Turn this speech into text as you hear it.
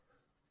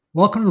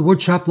Welcome to the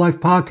Woodshop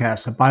Life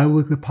Podcast, a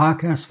bi-weekly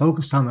podcast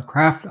focused on the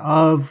craft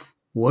of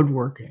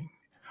woodworking.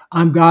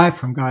 I'm Guy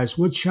from Guy's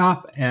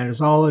Woodshop, and as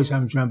always,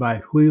 I'm joined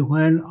by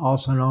Huys,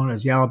 also known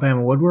as the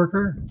Alabama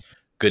Woodworker.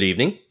 Good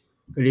evening.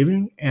 Good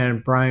evening.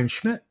 And Brian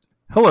Schmidt.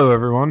 Hello,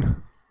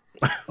 everyone.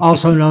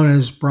 Also known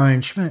as Brian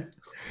Schmidt.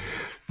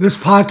 This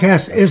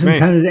podcast is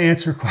intended to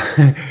answer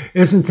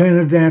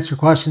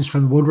questions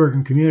from the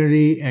woodworking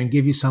community and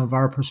give you some of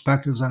our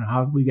perspectives on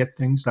how we get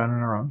things done in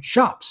our own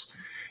shops.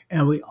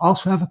 And we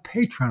also have a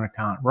Patreon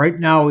account. Right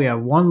now we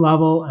have one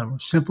level, and we're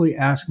simply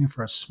asking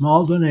for a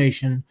small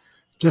donation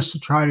just to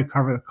try to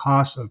cover the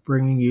cost of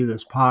bringing you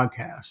this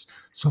podcast.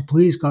 So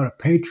please go to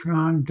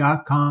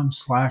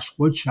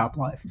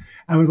patreon.com/woodshoplife.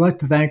 And we'd like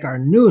to thank our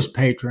newest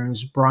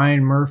patrons,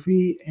 Brian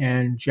Murphy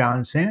and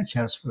John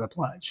Sanchez, for the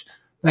pledge.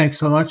 Thanks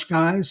so much,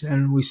 guys,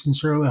 and we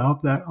sincerely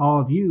hope that all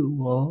of you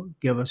will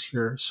give us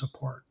your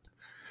support.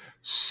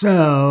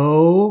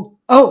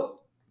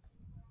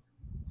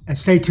 And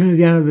stay tuned to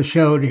the end of the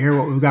show to hear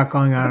what we've got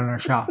going on in our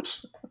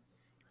shops.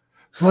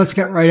 So let's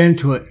get right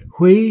into it.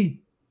 Huy,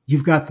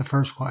 you've got the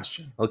first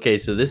question. Okay,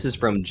 so this is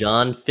from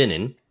John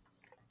Finnan.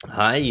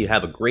 Hi, you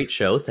have a great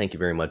show. Thank you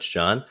very much,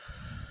 John.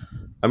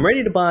 I'm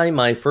ready to buy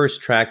my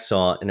first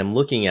Tracksaw, and I'm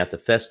looking at the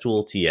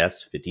Festool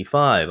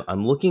TS55.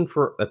 I'm looking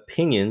for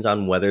opinions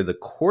on whether the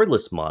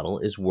cordless model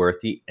is worth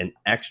an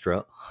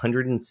extra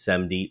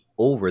 $170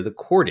 over the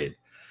corded.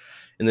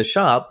 In the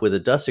shop with a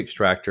dust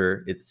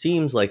extractor, it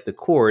seems like the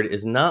cord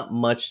is not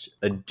much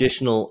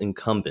additional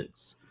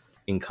encumbrance.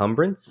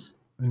 Encumbrance?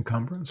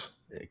 Encumbrance.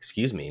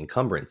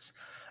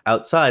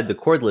 Outside, the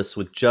cordless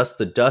with just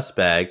the dust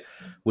bag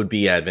would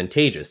be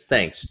advantageous.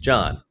 Thanks,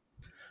 John.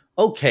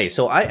 Okay,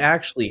 so I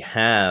actually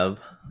have,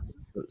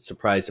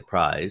 surprise,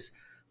 surprise,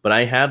 but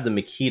I have the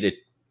Makita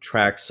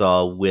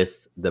Tracksaw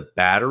with the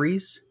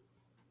batteries.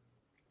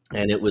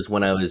 And it was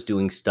when I was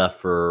doing stuff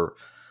for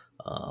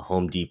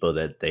Home Depot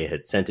that they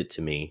had sent it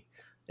to me.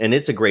 And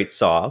it's a great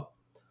saw,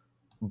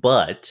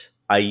 but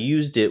I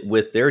used it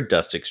with their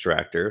dust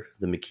extractor,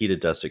 the Makita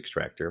dust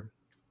extractor.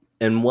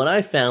 And what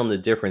I found the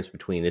difference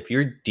between, if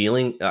you're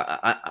dealing,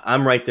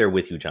 I'm right there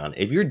with you, John.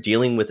 If you're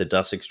dealing with a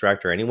dust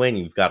extractor anyway, and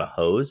you've got a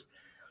hose,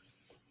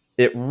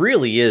 it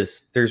really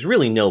is, there's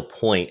really no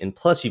point. And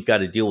plus you've got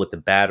to deal with the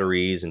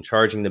batteries and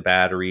charging the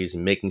batteries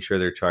and making sure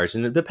they're charged.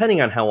 And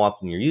depending on how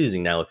often you're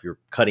using now, if you're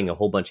cutting a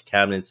whole bunch of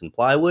cabinets and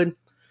plywood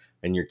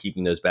and you're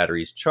keeping those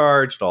batteries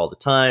charged all the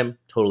time,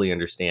 totally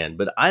understand.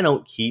 But I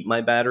don't keep my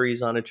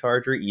batteries on a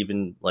charger,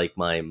 even like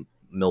my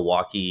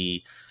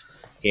Milwaukee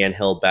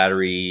handheld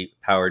battery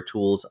powered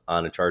tools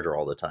on a charger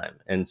all the time.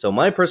 And so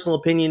my personal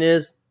opinion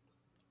is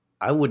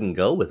I wouldn't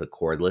go with a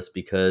cordless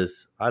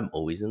because I'm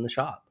always in the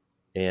shop.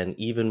 And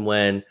even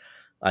when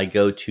I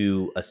go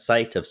to a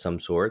site of some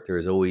sort,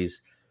 there's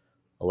always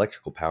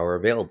electrical power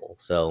available.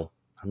 So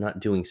I'm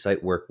not doing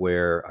site work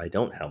where I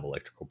don't have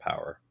electrical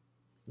power.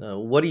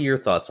 What are your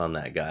thoughts on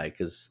that, Guy?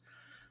 Because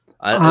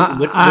what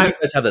do you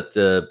guys have at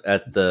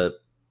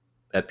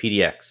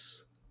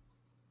PDX?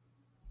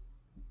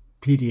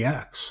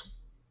 PDX.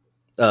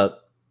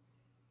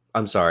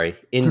 I'm sorry,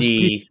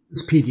 Indie.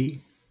 It's PD.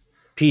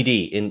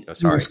 PD.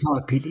 Sorry, let's call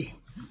it PD.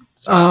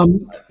 Sorry,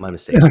 my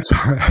mistake. That's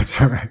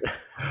all right.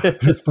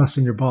 Just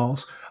busting your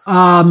balls.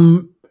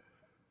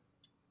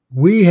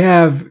 We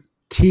have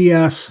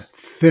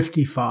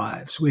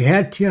TS55s. We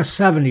had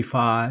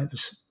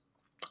TS75s,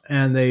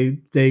 and they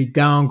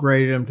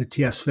downgraded them to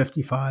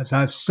TS55s.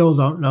 I still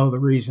don't know the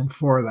reason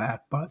for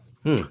that, but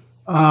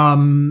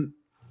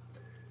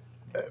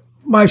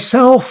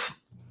myself,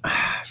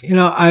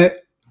 I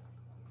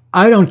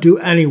don't do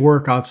any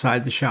work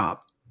outside the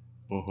shop.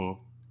 Mm-hmm.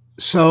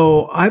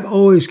 So I've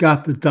always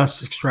got the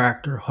dust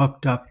extractor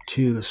hooked up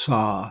to the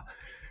saw,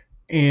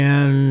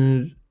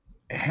 and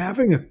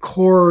having a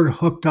cord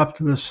hooked up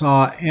to the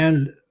saw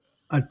and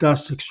a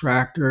dust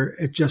extractor,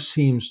 it just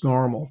seems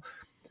normal.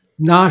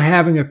 Not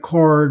having a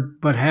cord,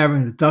 but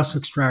having the dust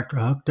extractor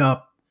hooked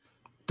up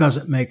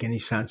doesn't make any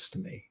sense to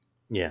me.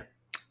 Yeah.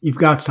 You've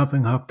got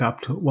something hooked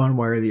up to it one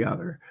way or the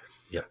other.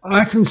 Yep.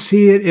 I can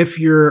see it if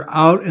you're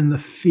out in the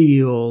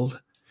field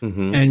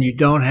and you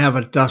don't have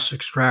a dust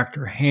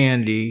extractor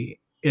handy.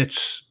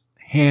 It's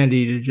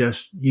handy to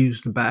just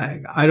use the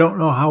bag. I don't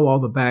know how well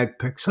the bag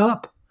picks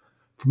up.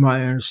 From what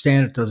I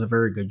understand, it does a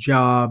very good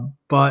job,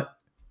 but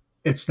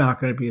it's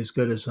not going to be as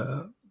good as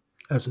a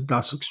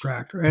dust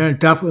extractor, and it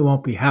definitely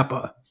won't be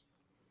HEPA.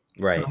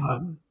 Right.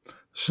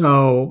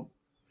 So,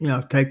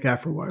 take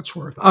that for what it's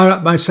worth.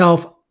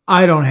 Myself,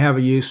 I don't have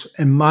a use.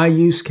 In my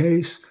use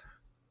case,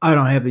 I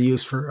don't have the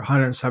use for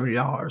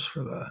 $170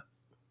 for the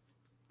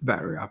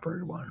battery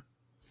operated one.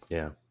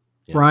 Yeah.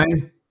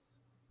 Brian?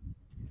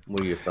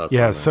 What are your thoughts?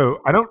 Yeah, on that?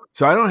 so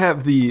I don't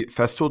have the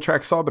Festool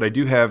Tracksaw, but I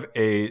do have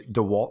a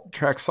DeWalt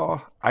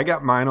Tracksaw. I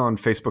got mine on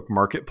Facebook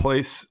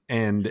Marketplace,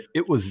 and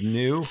it was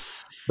new.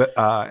 But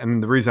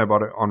and the reason I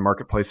bought it on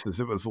Marketplace is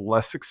it was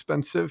less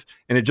expensive,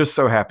 and it just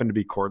so happened to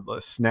be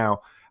cordless. Now,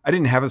 I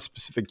didn't have a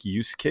specific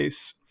use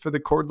case for the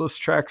cordless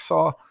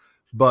Tracksaw,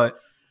 but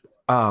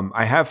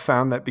I have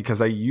found that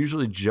because I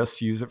usually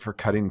just use it for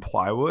cutting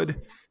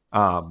plywood,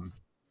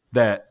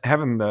 that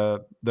having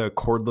the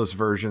cordless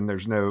version,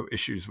 there's no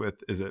issues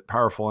with, is it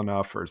powerful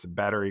enough, or is the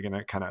battery going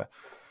to kind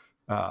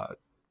of,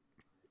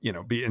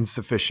 be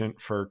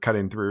insufficient for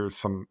cutting through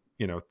some,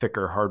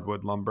 thicker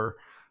hardwood lumber.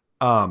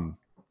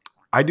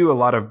 I do a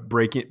lot of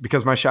breaking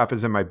because my shop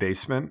is in my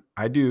basement.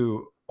 I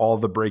do all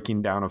the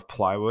breaking down of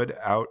plywood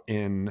out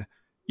in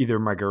either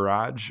my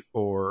garage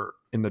or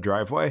in the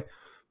driveway.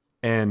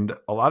 And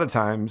a lot of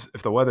times,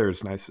 if the weather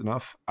is nice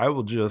enough, I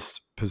will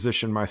just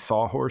position my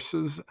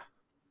sawhorses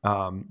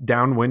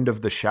downwind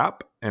of the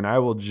shop, and I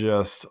will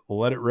just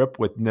let it rip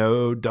with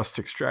no dust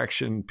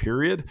extraction,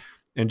 period,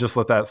 and just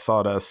let that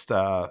sawdust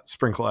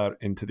sprinkle out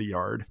into the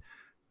yard.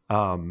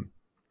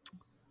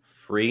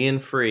 Free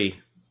and free.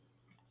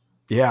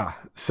 Yeah.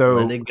 So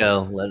let it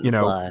go. Let it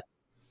fly.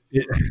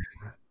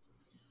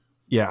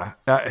 Yeah.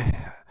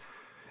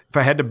 If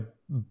I had to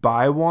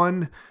buy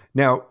one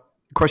now,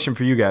 question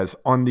for you guys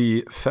on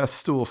the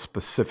Festool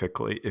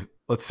specifically, if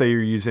let's say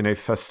you're using a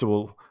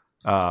Festool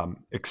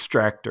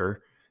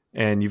extractor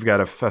and you've got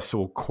a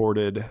Festool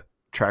corded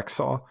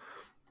Tracksaw,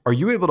 are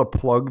you able to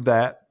plug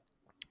that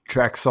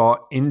Tracksaw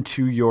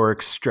into your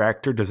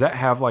extractor? Does that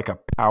have like a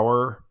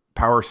power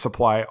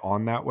supply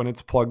on that when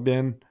it's plugged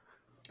in?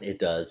 It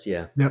does,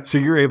 yeah. Yep. So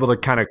you're able to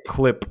kind of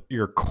clip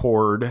your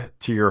cord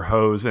to your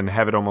hose and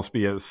have it almost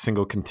be a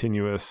single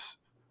continuous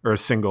or a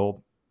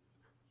single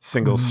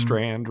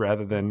strand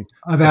rather than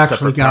I've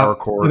actually got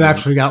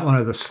one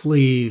of the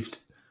sleeved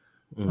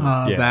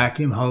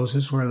vacuum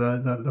hoses where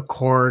the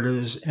cord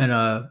is in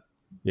a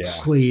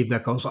sleeve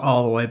that goes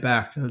all the way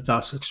back to the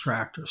dust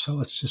extractor.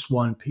 So it's just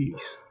one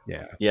piece.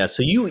 Yeah. Yeah.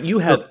 So you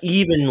have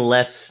even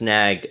less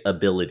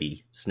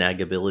snagability,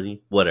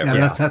 whatever.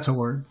 Yeah, that's a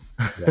word.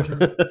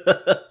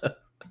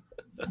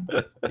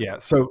 Yeah.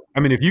 So, I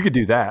mean, if you could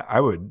do that, I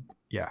would,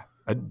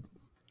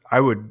 I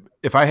would,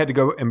 if I had to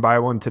go and buy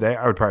one today,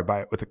 I would probably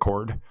buy it with a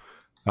cord,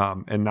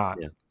 and not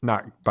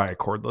buy a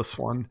cordless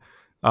one.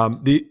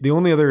 The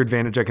only other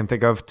advantage I can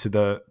think of to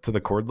the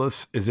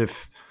cordless is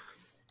if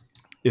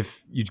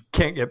you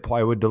can't get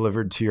plywood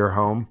delivered to your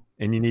home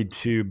and you need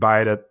to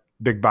buy it at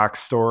big box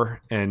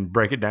store and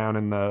break it down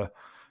in the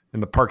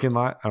parking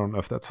lot. I don't know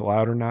if that's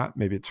allowed or not.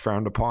 Maybe it's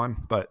frowned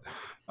upon, but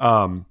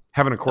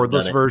having a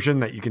cordless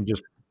version that you can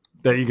just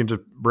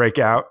break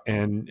out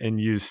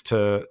and use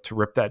to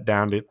rip that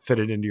down to fit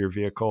it into your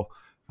vehicle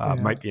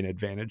might be an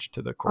advantage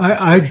to the cordless.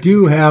 I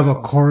do have a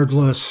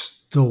cordless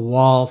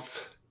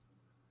DeWalt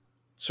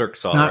circ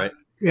saw, right?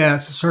 Yeah,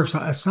 it's a circ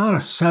saw. It's not a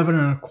 7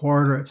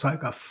 1/4. It's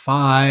like a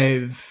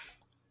 5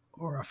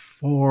 or a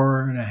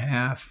 4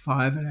 1/2,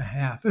 5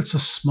 1/2. It's a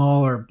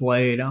smaller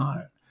blade on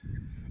it.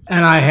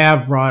 And I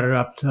have brought it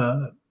up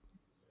to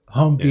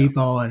Home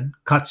Depot and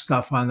cut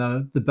stuff on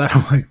the Better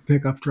Way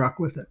pickup truck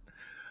with it.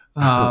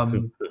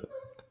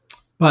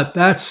 But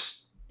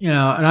that's, and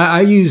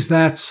I use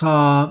that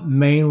saw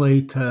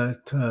mainly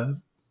to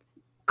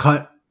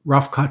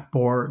rough cut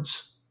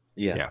boards.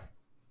 Yeah.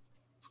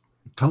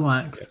 To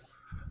length.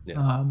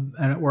 Yeah.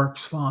 And it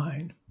works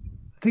fine.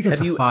 I think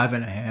it's a 5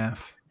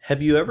 1/2.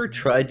 Have you ever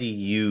tried to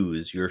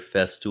use your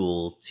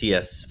Festool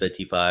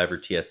TS55 or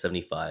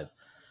TS75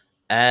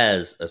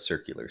 as a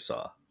circular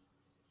saw?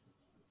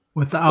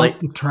 Without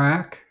the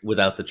track?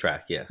 Without the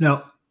track, yeah.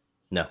 No,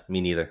 me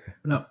neither.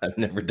 No. I've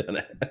never done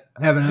it.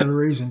 I haven't had a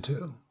reason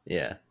to.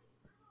 Yeah.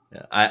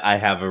 I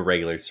have a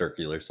regular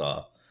circular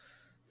saw.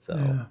 So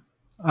yeah.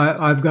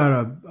 I've got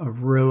a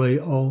really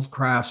old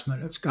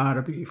Craftsman. It's got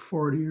to be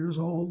 40 years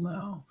old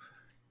now.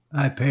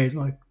 I paid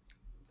like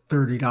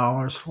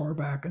 $30 for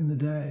back in the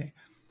day.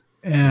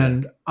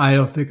 And I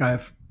don't think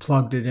I've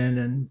plugged it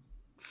in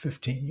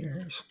 15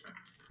 years.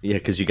 Yeah,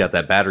 because you got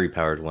that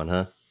battery-powered one,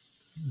 huh?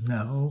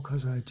 No,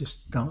 because I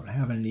just don't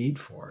have a need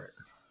for it.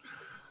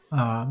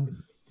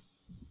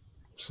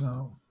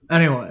 So,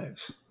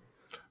 anyways,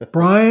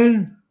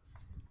 Brian,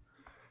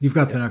 you've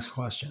got the next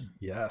question.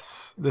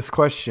 Yes. This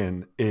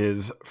question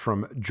is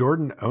from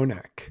Jordan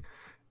Onek.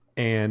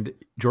 And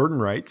Jordan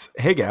writes,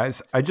 "Hey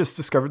guys, I just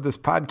discovered this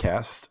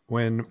podcast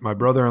when my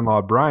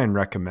brother-in-law Brian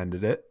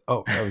recommended it."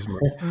 Oh, that was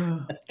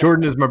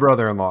Jordan is my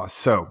brother-in-law.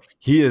 So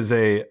he is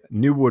a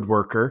new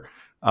woodworker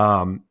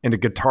and a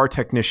guitar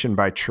technician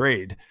by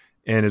trade,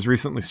 and has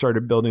recently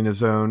started building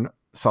his own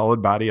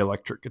solid body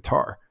electric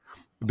guitar.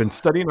 I've been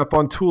studying up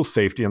on tool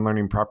safety and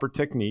learning proper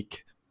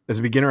technique. As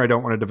a beginner, I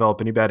don't want to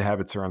develop any bad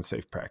habits or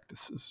unsafe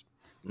practices.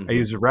 I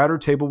use a router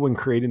table when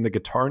creating the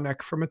guitar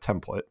neck from a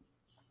template.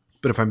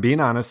 But if I'm being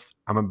honest,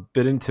 I'm a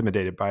bit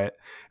intimidated by it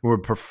and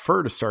would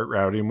prefer to start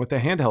routing with a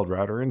handheld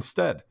router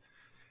instead.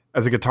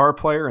 As a guitar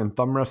player and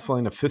thumb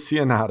wrestling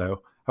aficionado,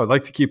 I would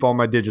like to keep all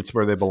my digits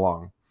where they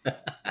belong.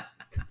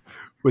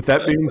 With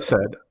that being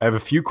said, I have a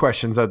few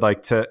questions I'd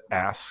like to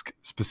ask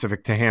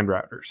specific to hand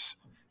routers.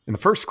 And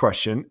the first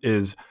question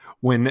is,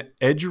 when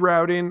edge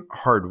routing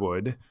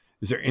hardwood,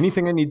 is there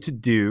anything I need to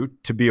do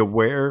to be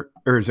aware,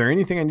 or is there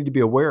anything I need to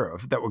be aware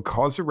of that would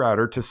cause the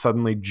router to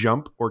suddenly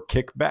jump or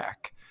kick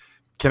back?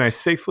 Can I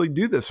safely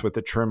do this with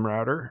a trim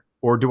router,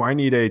 or do I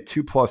need a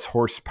 2+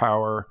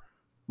 horsepower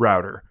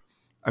router?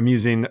 I'm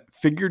using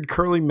figured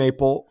curly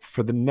maple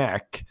for the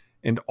neck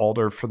and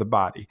alder for the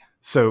body.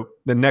 So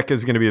the neck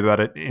is going to be about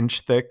 1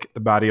 inch thick. The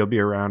body will be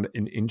around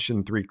 1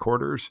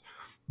 3/4 inches.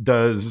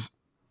 Does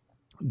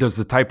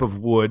the type of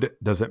wood,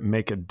 does it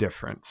make a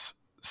difference?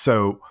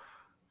 So,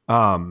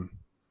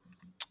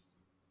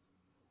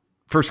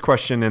 first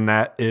question in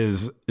that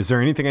is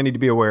there anything I need to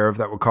be aware of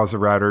that would cause the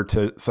router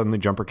to suddenly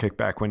jump or kick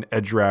back when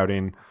edge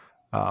routing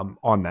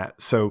on that?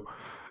 So,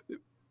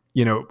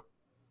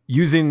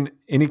 using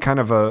any kind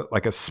of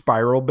a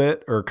spiral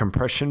bit or a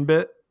compression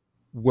bit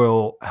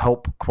will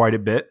help quite a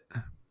bit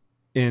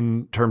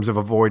in terms of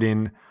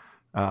avoiding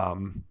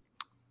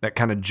that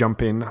kind of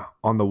jumping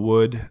on the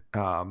wood.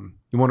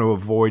 You want to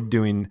avoid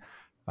doing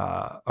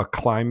a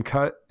climb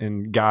cut,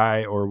 and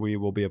Guy or we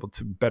will be able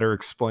to better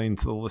explain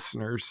to the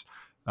listeners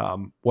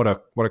what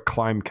a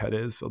climb cut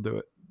is. They'll do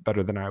it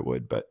better than I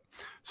would, but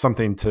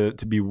something to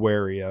be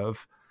wary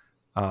of.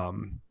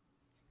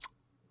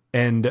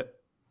 And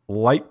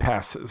light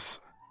passes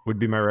would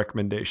be my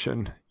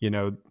recommendation.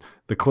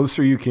 The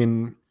closer you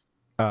can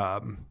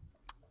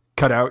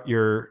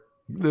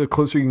the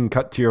closer you can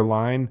cut to your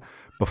line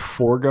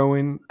before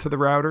going to the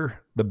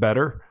router, the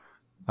better.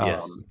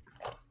 Yes.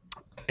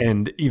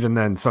 And even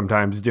then,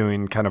 sometimes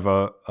doing kind of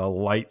a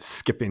light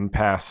skipping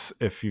pass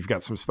if you've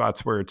got some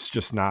spots where it's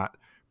just not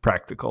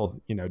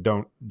practical.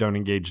 Don't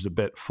engage the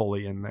bit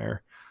fully in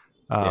there.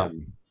 As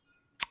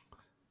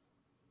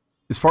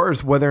far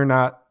as whether or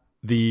not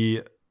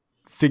the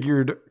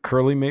figured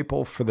curly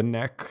maple for the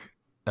neck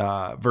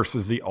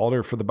versus the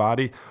alder for the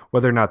body,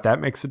 whether or not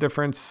that makes a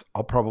difference,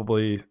 I'll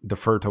probably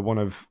defer to one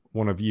of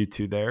you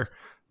two there.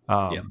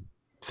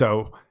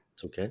 So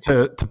it's okay.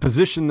 To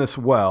position this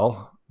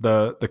well,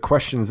 the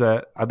questions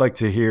that I'd like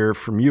to hear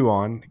from you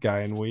on, Guy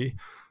and we,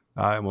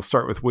 and we'll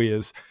start with we,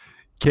 is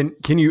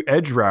can you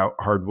edge route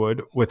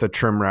hardwood with a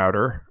trim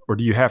router, or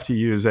do you have to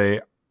use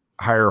a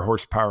higher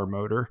horsepower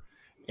motor?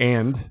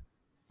 And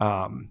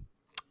how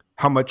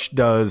much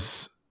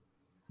does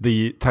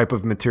the type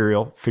of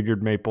material,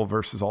 figured maple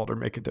versus alder,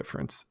 make a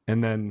difference?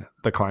 And then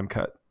the climb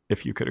cut,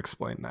 if you could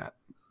explain that.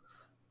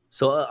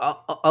 So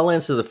I'll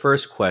answer the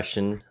first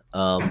question,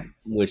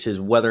 which is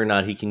whether or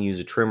not he can use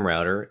a trim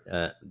router.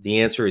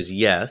 The answer is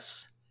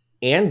yes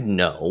and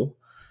no.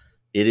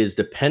 It is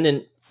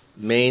dependent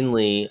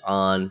mainly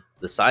on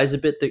the size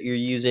of bit that you're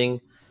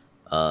using,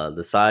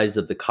 the size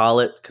of the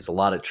collet, because a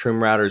lot of trim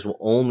routers will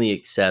only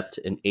accept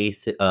a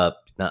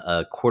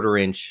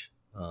 1/4 inch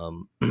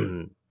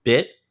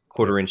bit,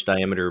 1/4 inch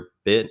diameter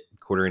bit,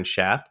 1/4 inch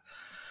shaft.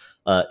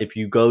 If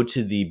you go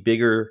to the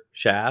bigger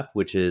shaft,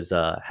 which is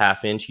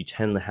 1/2 inch, you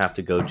tend to have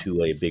to go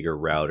to a bigger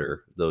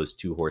router, those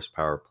 2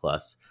 horsepower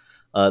plus.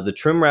 The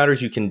trim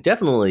routers you can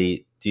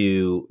definitely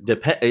do.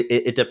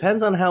 It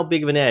depends on how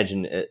big of an edge.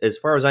 And as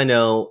far as I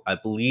know, I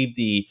believe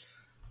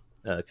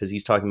because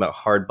he's talking about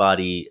hard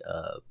body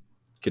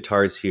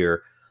guitars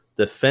here,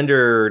 the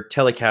Fender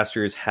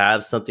Telecasters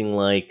have something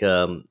like,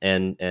 and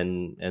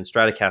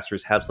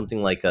Stratocasters have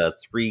something like a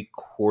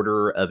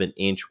 3/4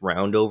 inch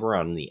roundover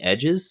on the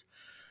edges.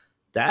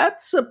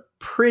 That's a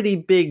pretty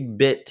big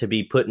bit to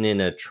be putting in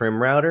a trim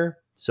router.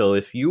 So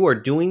if you are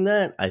doing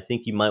that, I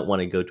think you might want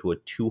to go to a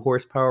 2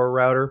 horsepower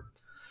router.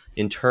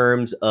 In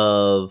terms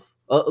of,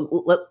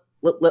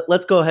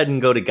 let's go ahead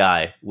and go to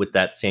Guy with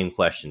that same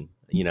question.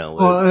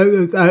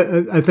 Well,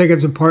 I think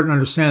it's important to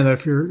understand that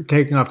if you're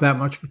taking off that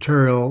much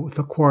material with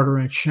a 1/4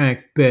 inch shank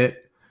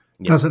bit,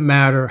 doesn't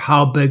matter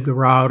how big the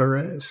router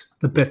is,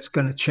 the bit's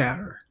going to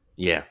chatter.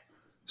 Yeah.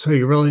 So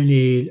you really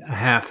need a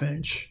 1/2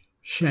 inch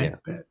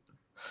shank bit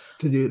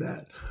to do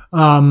that.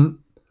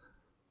 I'm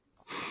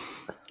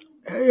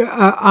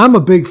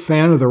a big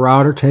fan of the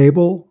router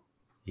table.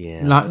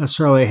 Yeah. Not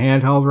necessarily a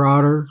handheld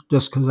router,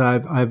 just because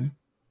I've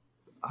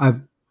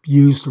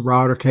used the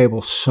router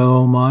table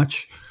so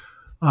much.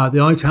 The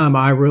only time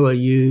I really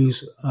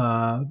use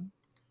a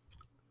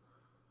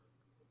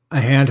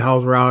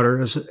handheld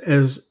router is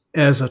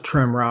as a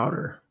trim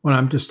router, when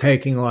I'm just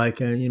taking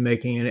and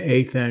making an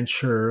 1/8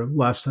 inch or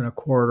less than a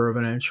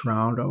 1/4 inch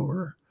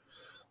roundover.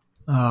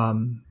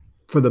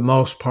 For the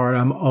most part,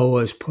 I'm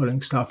always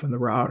putting stuff in the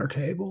router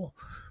table.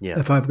 Yeah.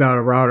 If I've got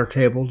a router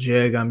table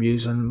jig, I'm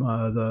using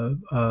a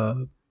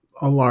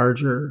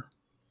larger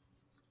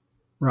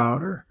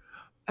router.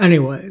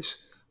 Anyways,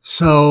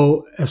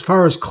 so as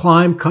far as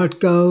climb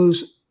cut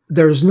goes,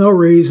 there's no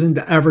reason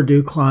to ever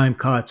do climb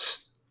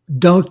cuts.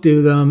 Don't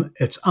do them.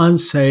 It's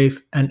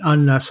unsafe and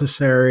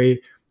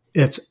unnecessary.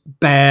 It's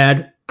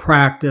bad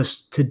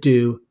practice to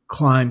do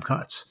climb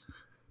cuts.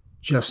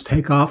 Just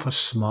take off a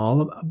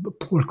small.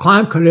 What a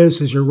climb cut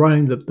is you're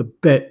running the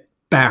bit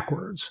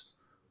backwards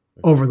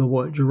over the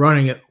wood. You're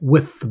running it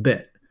with the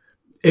bit.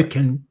 It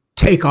can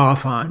take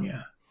off on you.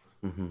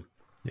 Mm-hmm.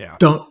 Yeah.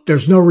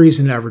 There's no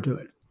reason to ever do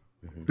it.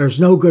 Mm-hmm. There's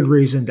no good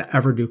reason to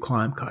ever do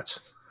climb cuts.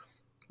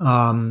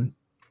 If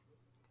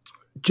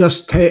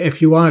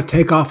you want to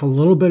take off a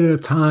little bit at a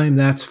time,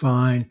 that's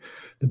fine.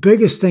 The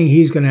biggest thing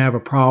he's going to have a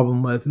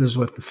problem with is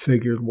with the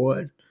figured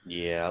wood.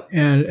 Yeah.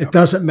 And it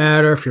doesn't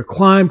matter if you're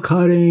climb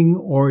cutting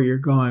or you're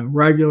going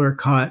regular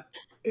cut.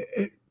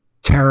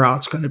 tear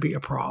out's going to be a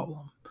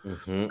problem.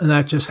 And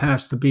that just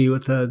has to be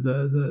with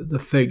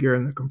the figure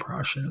and the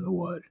compression of the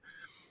wood.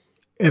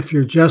 If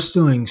you're just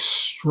doing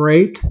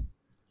straight,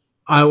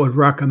 I would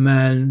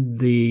recommend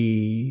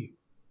the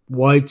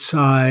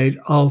Whiteside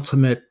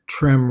Ultimate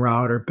Trim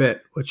Router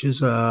bit, which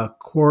is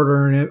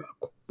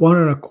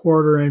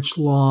 1.25 inch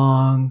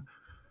long.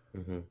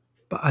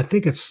 But I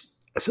think it's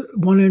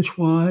 1 inch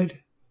wide.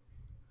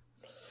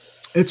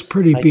 It's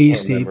pretty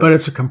beastie, but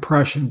it's a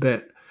compression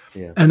bit.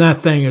 Yeah. And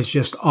that thing is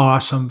just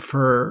awesome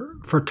for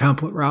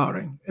template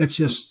routing. It's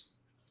just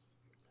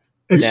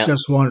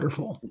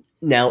wonderful.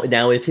 Now,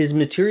 if his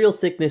material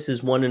thickness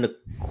is 1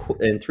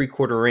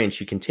 3/4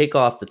 inch, you can take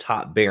off the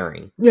top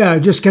bearing. Yeah,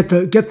 just get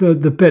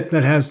the bit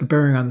that has the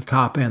bearing on the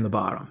top and the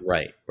bottom.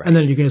 Right. And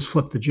then you can just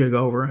flip the jig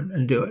over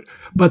and do it.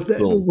 But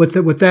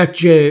with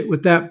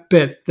that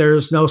bit,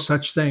 there's no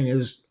such thing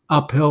as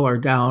uphill or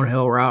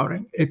downhill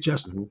routing. It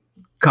just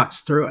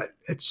cuts through it.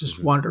 It's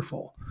just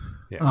wonderful.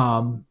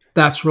 Yeah.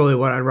 That's really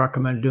what I'd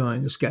recommend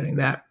doing, is getting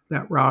that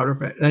router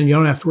bit. And you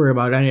don't have to worry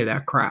about any of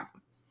that crap.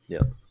 Yeah.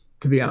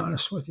 To be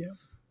honest with you.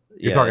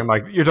 You're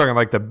talking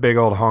like the big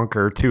old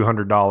honker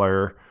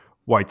 $200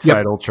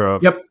 Whiteside Ultra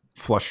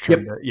flush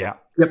trim.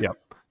 Yep. Yep.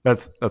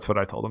 That's what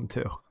I told him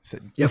too. I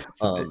said, this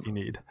is what you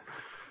need.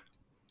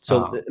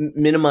 So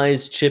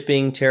minimize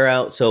chipping, tear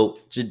out. So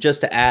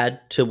just to add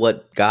to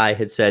what Guy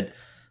had said,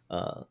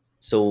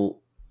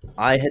 so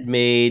I had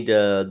made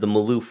the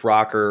Maloof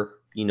rocker.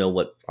 You know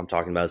what I'm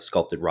talking about,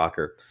 sculpted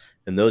rocker.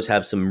 And those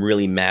have some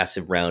really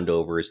massive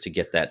roundovers to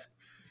get that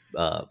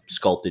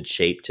sculpted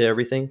shape to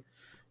everything.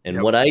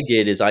 And what I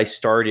did is I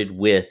started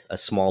with a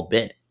small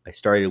bit. I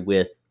started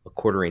with a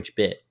 1/4 inch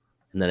bit,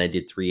 and then I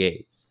did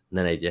 3/8, and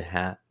then I did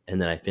half,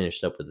 and then I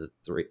finished up with a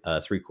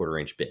 3/4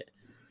 inch bit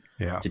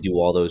to do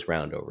all those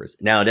roundovers.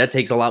 Now that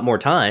takes a lot more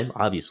time,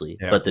 obviously,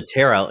 but the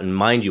tear out, and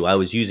mind you, I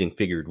was using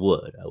figured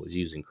wood. I was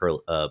using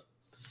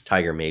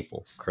tiger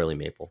maple, curly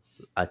maple.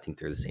 I think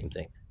they're the same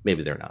thing.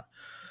 Maybe they're not.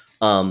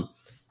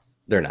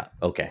 They're not.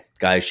 Okay.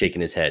 Guy's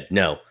shaking his head.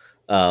 No.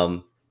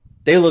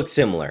 They look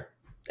similar.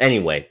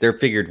 Anyway, they're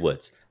figured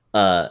woods.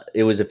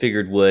 It was a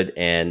figured wood,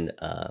 and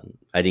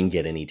I didn't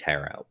get any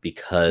tear out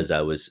because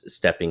I was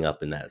stepping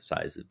up in that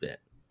size a bit.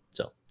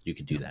 So you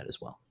could do that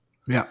as well.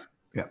 Yeah.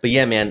 Yeah. But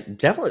yeah, man,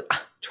 definitely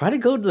try to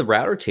go to the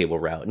router table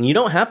route. And you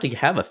don't have to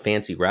have a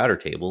fancy router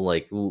table.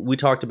 Like we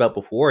talked about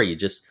before, you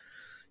just,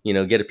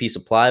 get a piece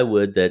of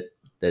plywood that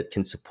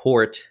can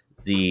support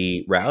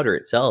the router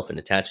itself and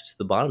attach it to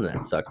the bottom of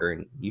that sucker,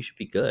 and you should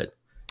be good.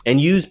 And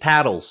use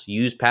paddles.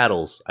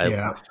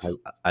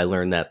 I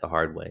learned that the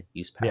hard way.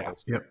 Use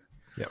paddles. Yep.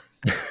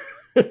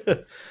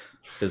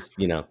 Because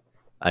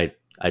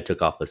I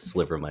took off a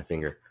sliver of my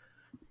finger.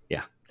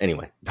 Yeah.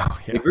 Anyway,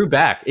 It grew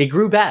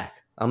back.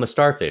 I'm a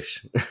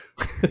starfish.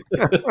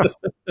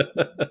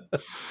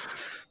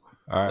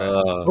 All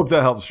right. Hope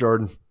that helps,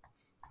 Jordan.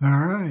 All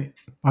right.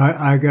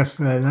 I guess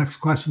the next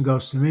question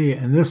goes to me,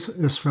 and this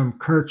is from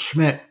Kurt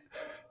Schmidt.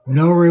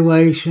 No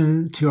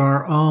relation to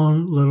our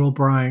own little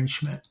Brian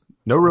Schmidt.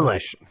 No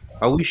relation.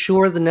 Are we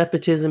sure the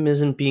nepotism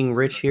isn't being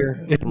rich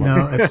here?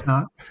 No, it's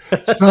not.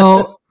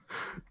 So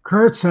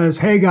Kurt says,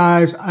 hey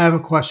guys, I have a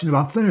question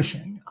about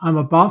finishing. I'm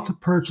about to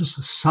purchase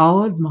a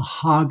solid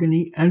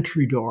mahogany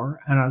entry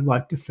door, and I'd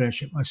like to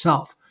finish it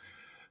myself.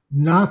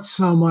 Not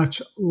so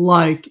much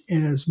like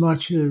in as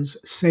much as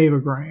save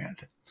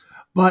 $1,000,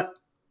 but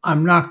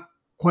I'm not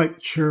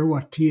quite sure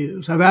what to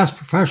use. I've asked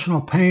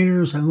professional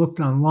painters and looked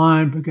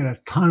online, but get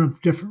a ton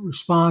of different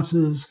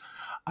responses.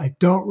 I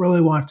don't really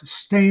want to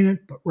stain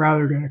it, but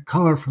rather get a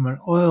color from an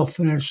oil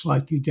finish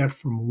like you get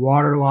from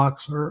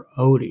waterlox or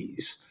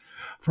Odie's.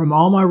 From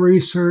all my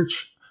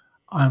research,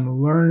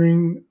 I'm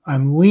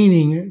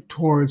leaning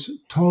towards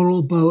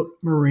Total Boat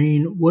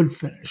Marine wood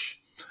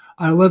finish.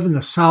 I live in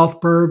the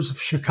south burbs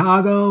of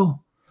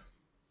Chicago,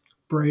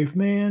 brave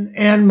man,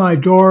 and my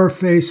door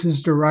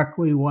faces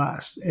directly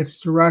west.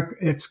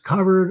 It's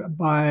covered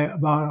by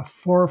about a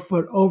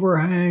 4-foot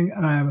overhang,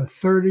 and I have a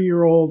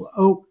 30-year-old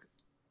oak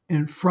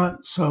in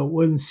front, so it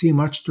wouldn't see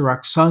much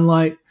direct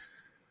sunlight,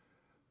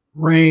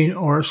 rain,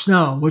 or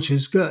snow, which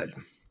is good.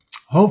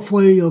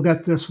 Hopefully you'll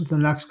get this with the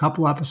next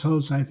couple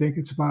episodes. I think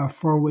it's about a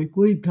 4-week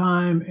lead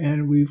time,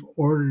 and we've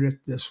ordered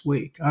it this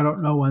week. I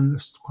don't know when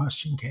this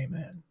question came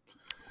in.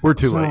 We're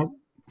too late.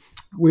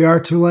 We are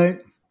too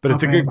late? But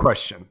it's a good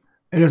question.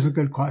 It is a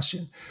good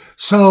question.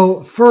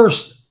 So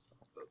first,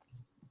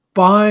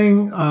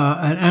 buying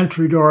an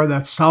entry door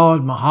that's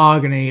solid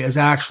mahogany is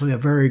actually a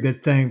very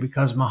good thing,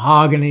 because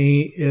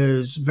mahogany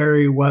is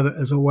very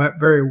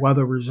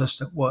weather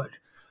resistant wood.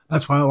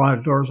 That's why a lot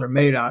of doors are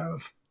made out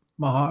of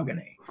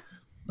mahogany.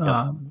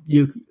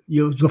 Yep.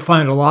 You'll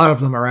find a lot of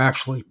them are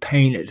actually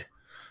painted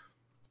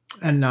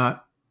and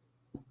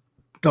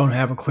don't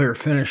have a clear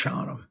finish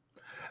on them.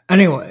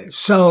 Anyway,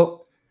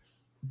 so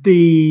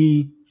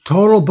the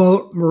Total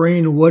Boat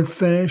Marine wood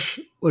finish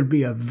would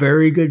be a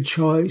very good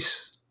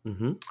choice.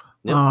 Mm-hmm.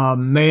 Yep.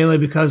 Mainly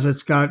because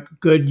it's got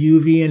good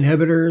UV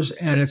inhibitors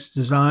and it's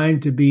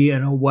designed to be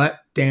in a wet,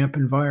 damp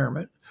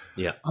environment.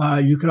 Yeah.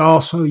 You could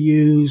also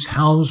use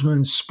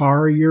Helmsman's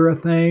spar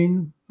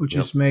urethane, which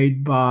is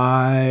made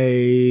by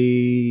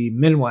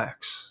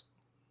Minwax,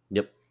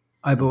 Yep.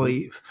 I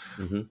believe.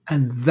 Mm-hmm.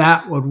 And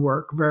that would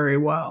work very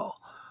well.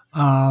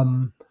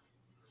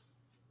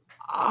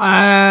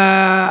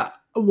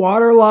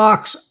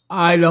 Waterlox,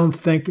 I don't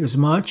think as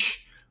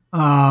much.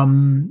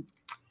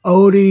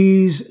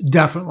 Odie's,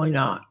 definitely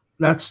not.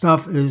 That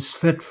stuff is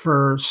fit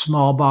for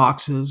small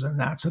boxes, and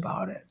that's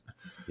about it.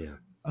 Yeah.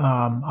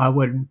 I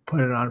wouldn't put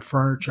it on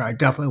furniture. I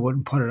definitely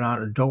wouldn't put it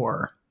on a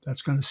door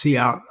that's going to see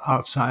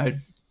outside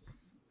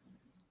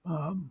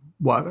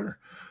weather.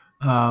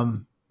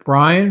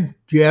 Brian,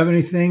 do you have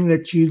anything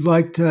that you'd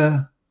like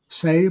to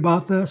say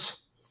about this?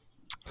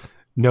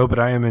 No, but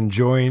I am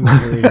enjoying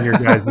hearing your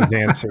guys'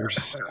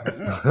 answers.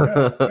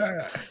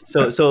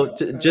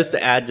 Just to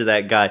add to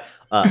that guy,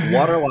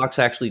 Waterlox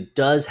actually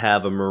does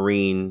have a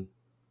marine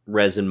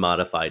resin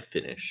modified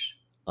finish.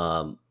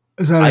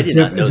 Is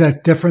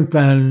that different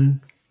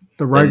than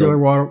the regular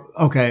water?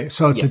 Okay,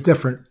 so it's a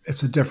different.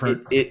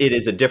 It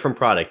is a different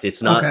product.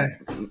 It's not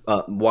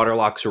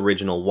Waterlox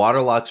Original.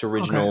 Waterlox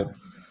Original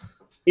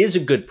is a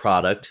good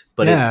product,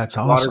 but it's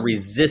water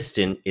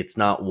resistant. It's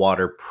not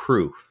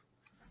waterproof.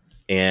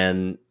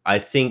 And I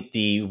think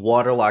the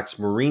Waterlox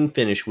marine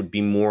finish would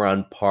be more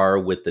on par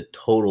with the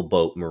Total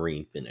Boat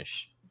marine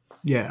finish.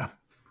 Yeah.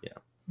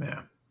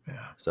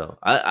 So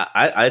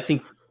I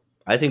think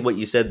what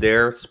you said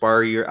there,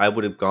 I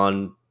would have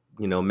gone,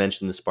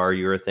 mentioned the spar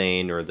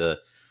urethane or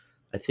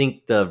I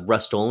think the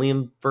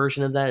Rust-Oleum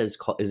version of that is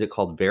it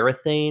called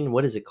Varathane?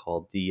 What is it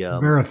called? The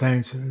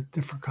Varathane's a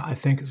different. I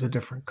think is a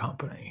different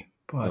company,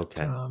 but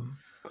okay.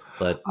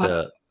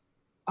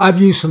 I've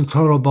used some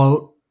Total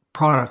Boat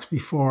products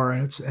before,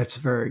 and it's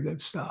very good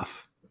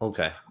stuff.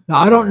 Okay. Now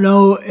I don't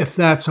know if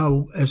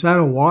is that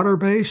a water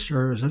based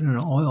or is it an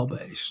oil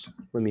based?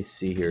 Let me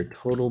see here.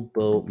 Total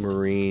Boat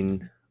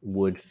marine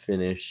wood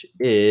finish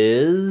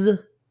is.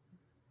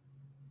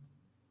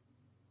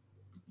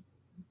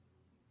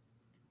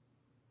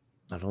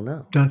 I don't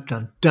know. Dun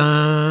dun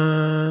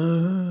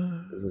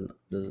dun.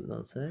 Does it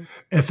not say?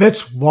 If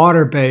it's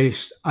water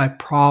based, I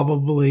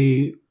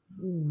probably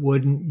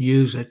wouldn't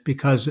use it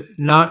because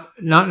not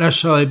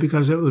necessarily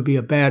because it would be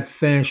a bad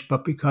finish,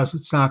 but because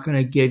it's not going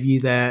to give you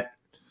that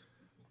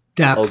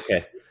depth.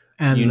 Okay.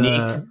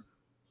 And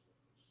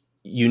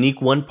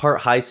unique 1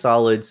 part high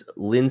solids,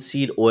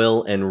 linseed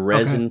oil, and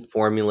resin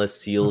formula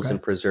seals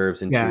and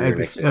preserves interior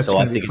mixing. So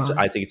I think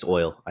it's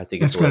oil. I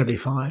think it's going to be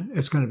fine.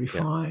 It's going to be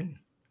fine.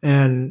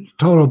 And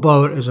Total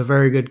Boat is a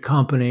very good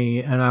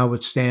company, and I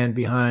would stand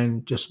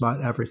behind just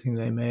about everything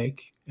they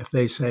make. If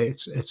they say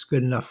it's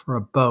good enough for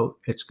a boat,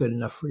 it's good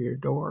enough for your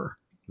door.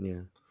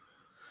 Yeah.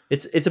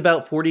 It's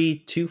about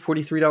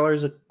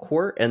 $43 a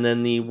quart, and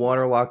then the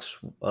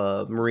Waterlox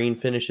marine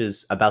finish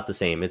is about the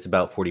same. It's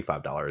about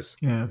 $45.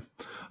 Yeah.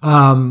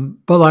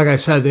 But like I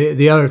said,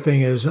 the other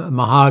thing is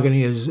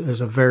mahogany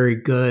is a very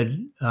good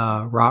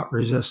rot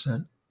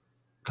resistant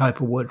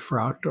type of wood for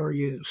outdoor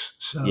use.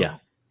 So yeah.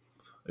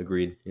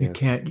 Agreed. Yeah.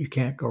 You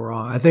can't go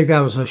wrong. I think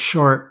that was a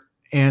short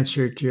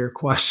answer to your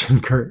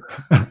question, Kurt.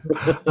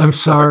 I'm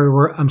sorry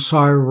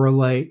we're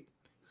late.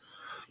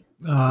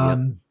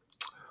 Huys,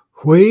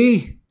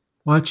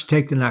 why don't you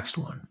take the next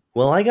one?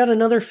 Well, I got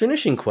another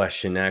finishing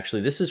question,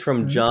 actually. This is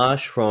from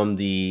Josh from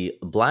the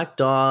Black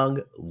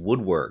Dog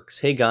Woodworks.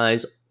 Hey,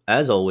 guys.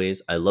 As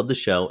always, I love the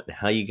show and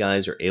how you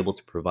guys are able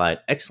to provide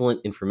excellent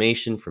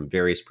information from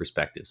various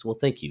perspectives. Well,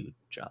 thank you,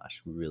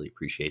 Josh. We really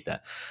appreciate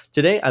that.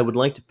 Today, I would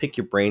like to pick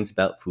your brains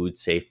about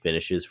food-safe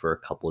finishes for a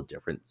couple of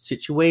different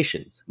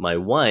situations. My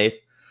wife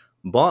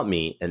bought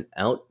me an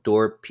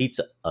outdoor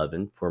pizza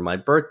oven for my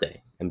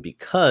birthday, and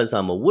because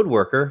I'm a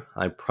woodworker,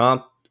 I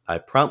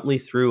promptly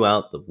threw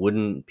out the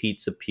wooden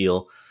pizza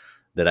peel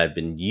that I've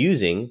been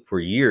using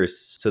for years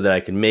so that I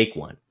could make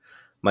one.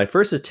 My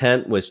first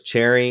attempt was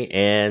cherry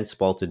and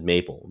spalted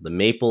maple. The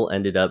maple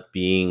ended up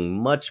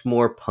being much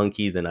more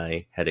punky than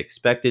I had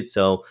expected,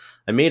 so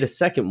I made a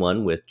second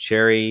one with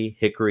cherry,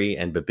 hickory,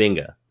 and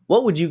babinga.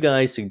 What would you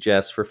guys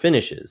suggest for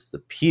finishes? The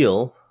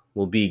peel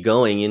will be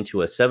going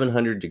into a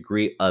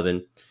 700-degree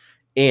oven,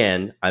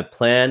 and I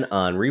plan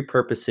on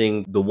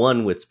repurposing the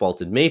one with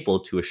spalted maple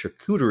to a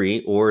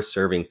charcuterie or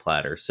serving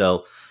platter,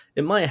 so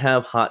it might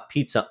have hot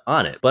pizza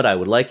on it, but I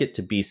would like it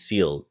to be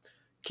sealed.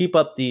 Keep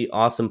up the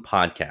awesome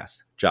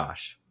podcast,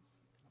 Josh.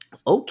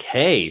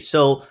 Okay,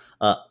 so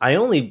I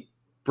only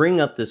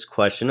bring up this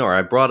question, or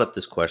I brought up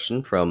this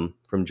question from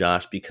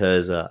Josh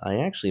because I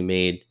actually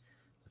made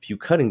a few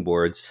cutting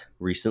boards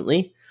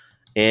recently,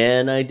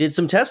 and I did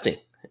some testing.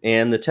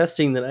 And the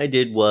testing that I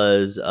did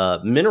was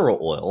mineral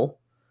oil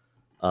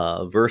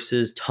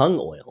versus tung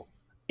oil.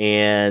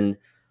 And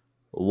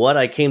what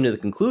I came to the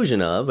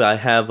conclusion of, I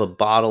have a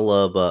bottle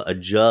of a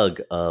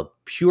jug of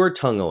pure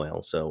tung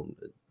oil, so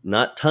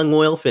not tung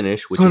oil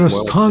finish. So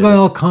does tung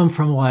oil come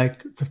from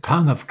like the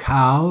tongue of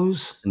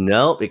cows?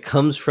 No, it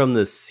comes from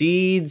the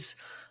seeds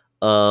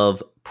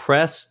of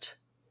pressed,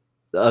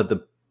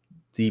 the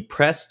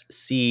pressed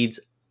seeds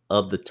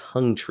of the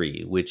tung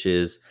tree, which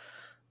is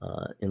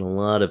in a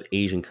lot of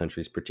Asian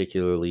countries,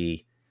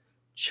 particularly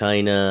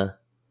China.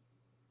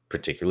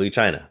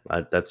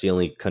 That's the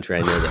only country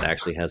I know that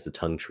actually has the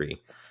tongue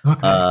tree.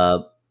 Okay.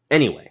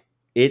 Anyway,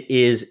 it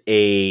is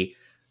a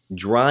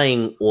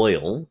drying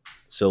oil.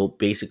 So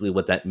basically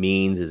what that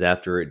means is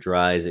after it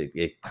dries,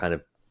 it kind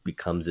of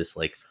becomes this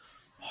like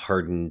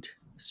hardened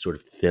sort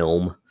of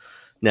film.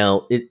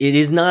 Now, it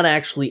is not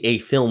actually a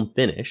film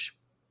finish,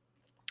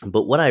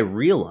 but what I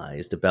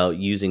realized about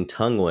using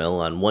tongue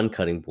oil on one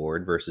cutting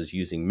board versus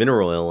using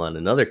mineral oil on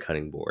another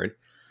cutting board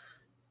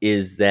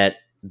is that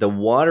the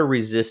water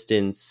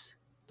resistance,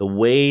 the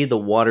way the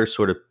water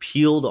sort of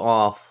peeled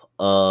off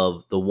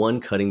of the one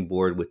cutting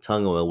board with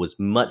tongue oil was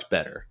much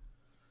better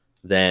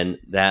than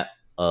that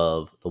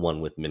of the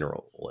one with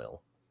mineral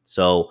oil.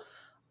 So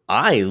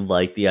I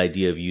like the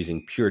idea of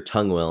using pure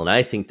tongue oil, and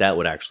I think that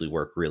would actually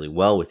work really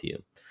well with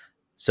you.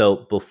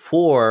 So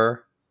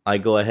before I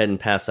go ahead and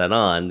pass that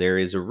on, there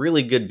is a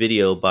really good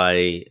video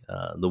by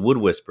the Wood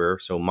Whisperer,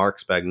 so Mark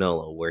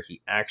Spagnuolo, where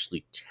he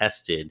actually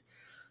tested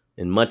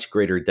in much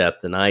greater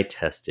depth than I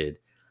tested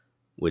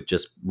with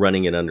just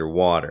running it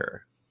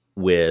underwater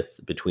with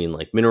between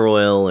like mineral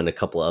oil and a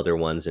couple other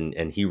ones.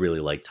 And he really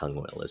liked tongue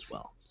oil as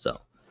well. So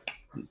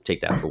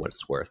take that for what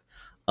it's worth.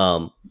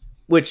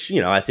 Which,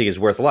 I think is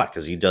worth a lot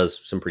because he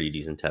does some pretty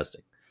decent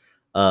testing.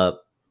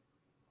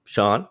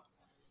 Sean?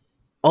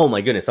 Oh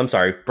my goodness. I'm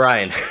sorry.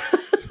 Brian.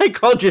 I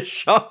called you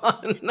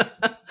Sean.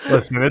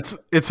 Listen,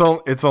 it's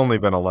only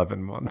been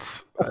 11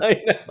 months.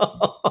 I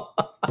know.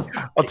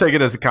 I'll take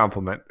it as a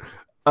compliment.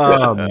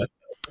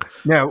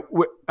 Now,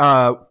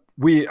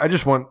 I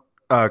just want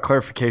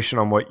clarification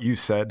on what you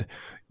said.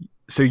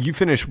 So you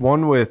finished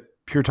one with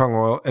pure tongue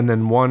oil and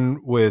then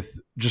one with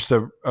just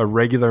a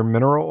regular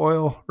mineral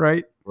oil,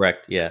 right?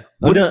 Correct. Yeah.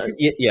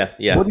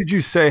 Yeah. What did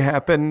you say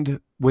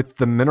happened with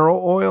the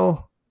mineral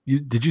oil?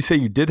 Did you say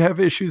you did have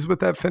issues with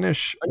that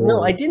finish?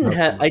 No, I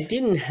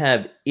didn't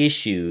have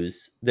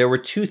issues. There were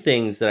two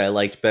things that I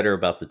liked better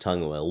about the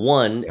tongue oil.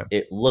 One,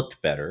 it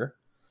looked better.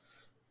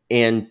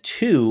 And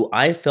two,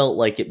 I felt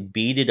like it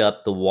beaded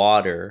up the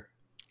water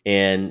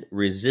and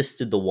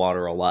resisted the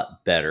water a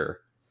lot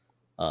better.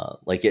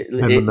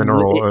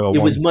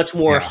 It was much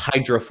more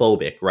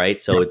hydrophobic,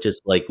 right? So it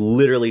just like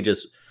literally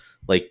just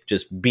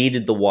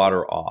beaded the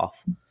water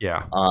off.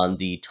 Yeah. On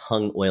the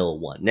tongue oil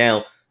one.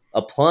 Now,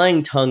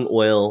 applying tongue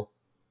oil,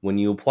 when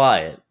you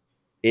apply it,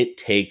 it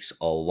takes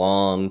a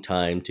long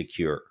time to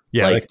cure.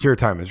 Yeah, the cure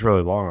time is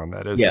really long on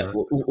that, isn't it?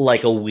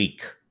 Like a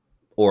week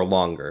or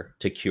longer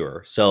to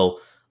cure. So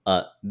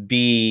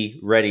be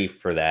ready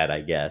for that, I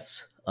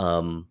guess.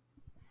 And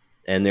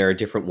there are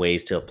different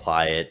ways to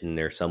apply it, and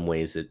there are some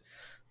ways that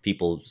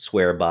people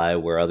swear by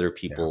where other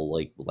people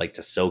like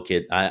to soak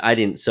it. I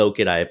didn't soak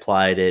it. I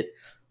applied it,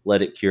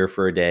 let it cure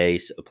for a day,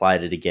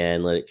 applied it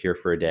again, let it cure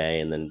for a day,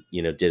 and then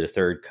did a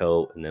third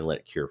coat and then let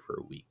it cure for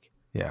a week.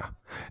 Yeah.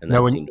 And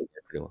that seemed to work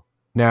pretty well.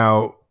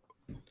 Now,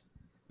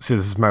 see,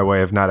 this is my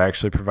way of not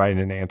actually providing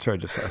an answer. I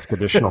just ask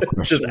additional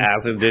questions. Just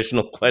ask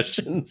additional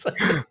questions.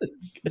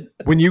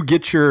 When you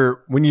get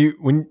for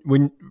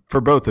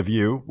both of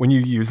you, when you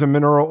use a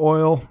mineral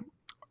oil,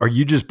 are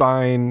you just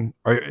buying,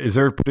 is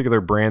there a particular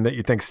brand that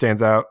you think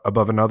stands out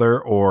above another,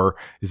 or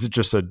is it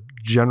just a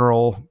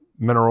general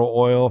mineral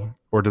oil,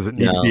 or does it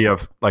need to be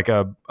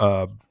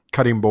a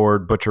cutting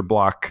board, butcher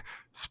block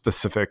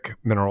specific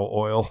mineral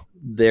oil?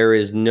 There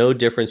is no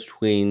difference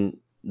between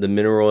the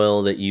mineral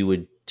oil that you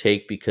would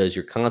take because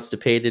you're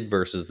constipated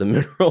versus the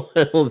mineral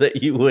oil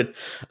that you would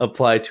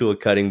apply to a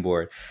cutting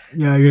board.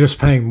 Yeah, you're just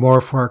paying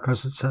more for it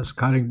because it says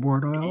cutting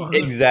board oil on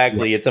it.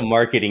 Exactly. It's a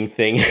marketing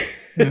thing.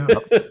 Yeah.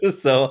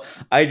 So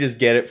I just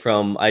got it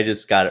from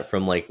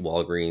like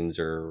Walgreens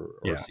or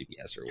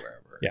CVS or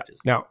wherever. Yeah.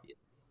 Now,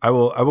 I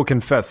will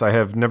confess, I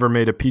have never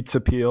made a pizza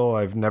peel.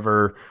 I've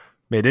never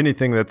made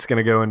anything that's going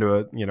to go into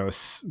a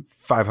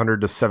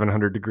 500 to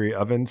 700 degree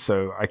oven.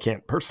 So I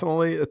can't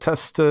personally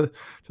attest to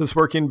this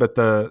working, but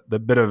the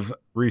bit of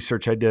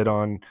research I did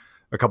on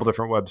a couple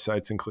different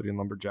websites, including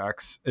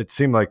Lumberjacks, it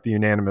seemed like the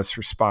unanimous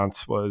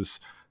response was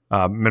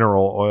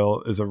mineral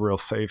oil is a real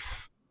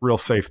safe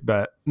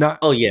bet. Yeah.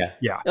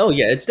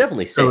 It's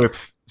definitely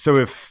safe. So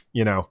if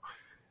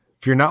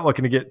you're not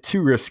looking to get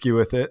too risky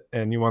with it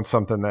and you want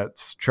something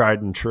that's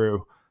tried and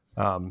true,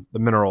 the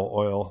mineral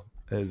oil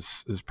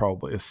is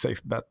probably a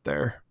safe bet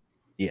there.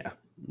 Yeah.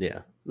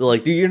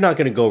 Like you're not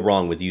going to go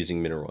wrong with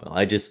using mineral oil.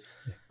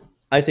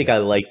 I think I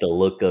like the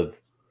look of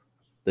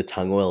the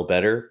tongue oil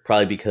better,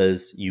 probably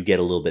because you get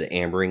a little bit of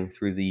ambering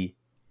through the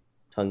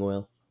tongue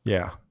oil.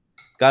 Yeah.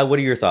 Guy, what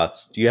are your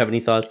thoughts? Do you have any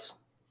thoughts?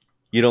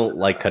 You don't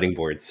like cutting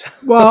boards.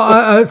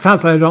 Well, it's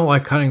not that I don't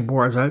like cutting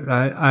boards.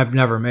 I've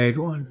never made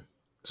one.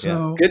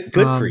 So good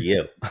for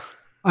you.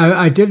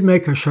 I did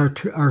make a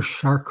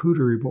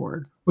charcuterie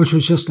board, which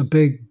was just a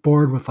big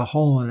board with a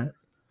hole in it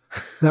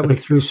that we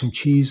threw some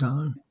cheese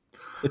on.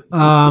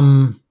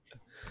 How'd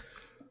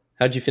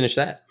you finish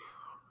that?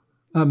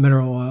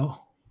 Mineral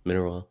oil.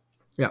 Mineral oil.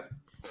 Yeah.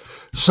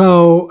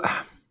 So,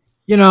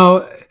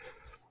 the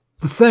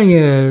thing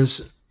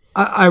is,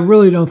 I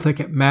really don't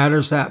think it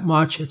matters that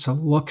much. It's a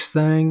looks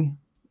thing.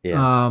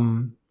 Yeah.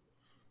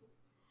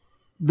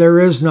 There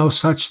is no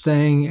such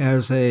thing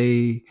as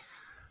a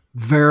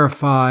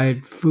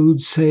verified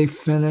food safe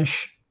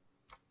finish,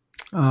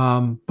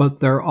 but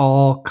they're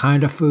all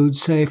kind of food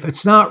safe.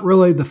 It's not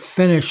really the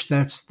finish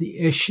that's the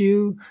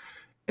issue.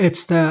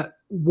 It's that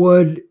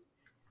wood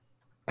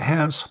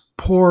has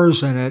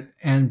pores in it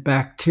and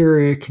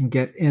bacteria can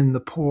get in the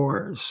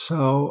pores.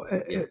 So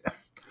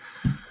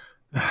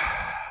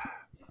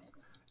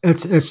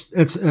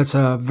it's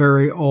a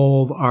very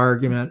old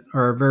argument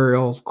or a very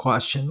old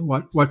question.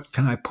 What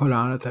can I put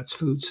on it that's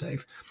food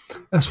safe?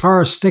 As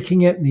far as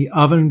sticking it in the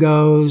oven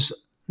goes,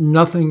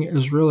 nothing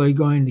is really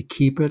going to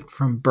keep it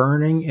from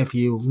burning if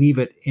you leave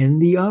it in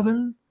the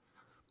oven.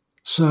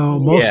 So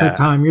most of the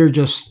time you're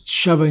just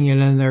shoving it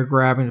in there,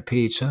 grabbing a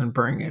pizza and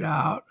bringing it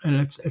out, and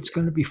it's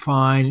going to be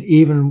fine.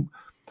 Even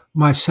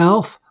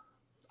myself,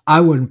 I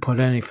wouldn't put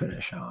any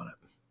finish on it.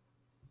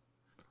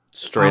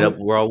 Straight up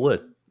raw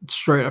wood.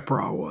 Straight up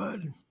raw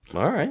wood.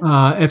 All right.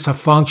 It's a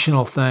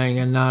functional thing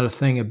and not a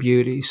thing of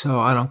beauty, so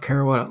I don't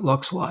care what it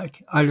looks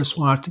like. I just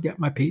want to get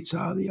my pizza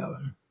out of the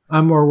oven.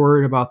 I'm more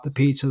worried about the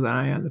pizza than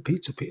I am the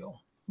pizza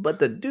peel. But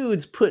the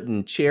dude's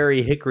putting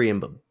cherry, hickory,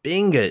 and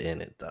babinga in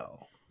it,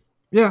 though.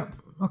 Yeah.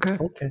 Okay.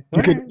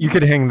 You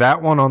could hang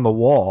that one on the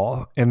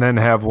wall and then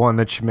have one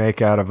that you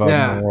make out of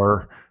a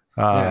more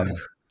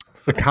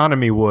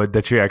economy wood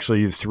that you actually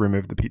use to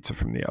remove the pizza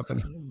from the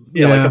oven.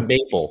 Yeah, like a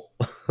maple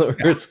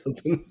or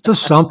something.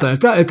 Just something.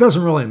 It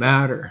doesn't really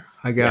matter,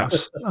 I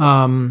guess.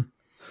 Yeah.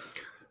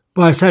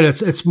 But I said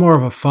it's more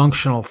of a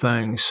functional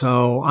thing,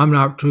 so I'm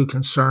not too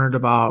concerned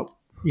about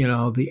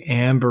the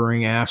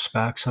ambering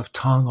aspects of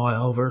tung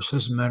oil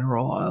versus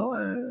mineral oil.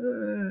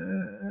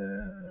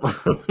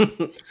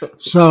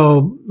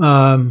 So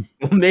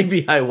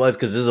maybe I was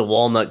because there's a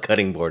walnut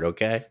cutting board.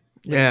 Okay.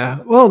 Yeah.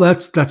 Well,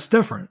 that's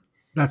different.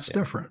 That's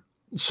different.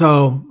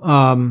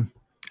 So,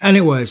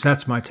 anyways,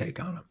 that's my take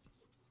on it.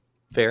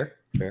 Fair.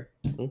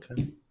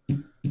 Okay.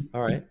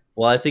 All right.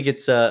 Well, I think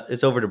it's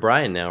over to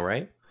Brian now,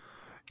 right?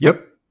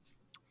 Yep.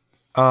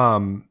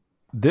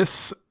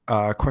 This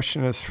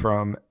question is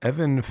from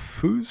Evan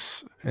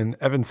Foos, and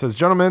Evan says,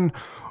 "Gentlemen,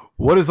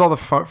 what is all the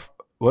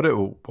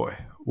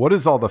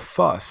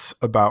fuss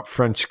about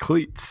French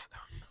cleats?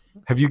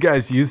 Have you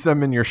guys used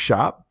them in your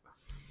shop?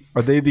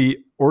 Are they the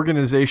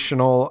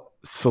organizational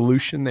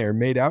solution they are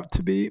made out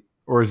to be,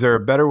 or is there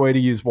a better way to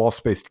use wall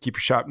space to keep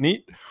your shop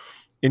neat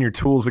and your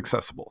tools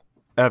accessible?"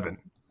 Evan.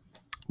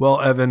 Well,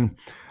 Evan,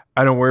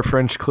 I don't wear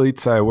French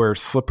cleats. I wear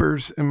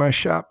slippers in my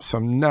shop, so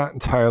I'm not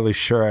entirely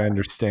sure I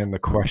understand the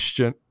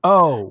question.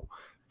 Oh,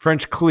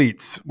 French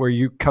cleats, where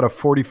you cut a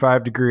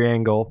 45-degree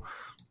angle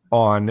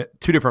on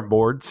two different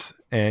boards,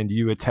 and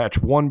you attach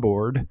one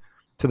board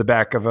to the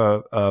back of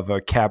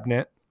a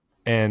cabinet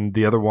and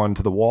the other one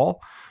to the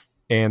wall,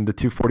 and the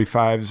two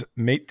 45s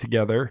mate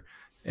together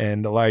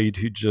and allow you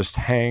to just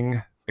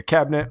hang a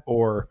cabinet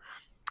or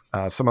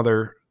some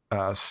other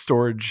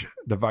storage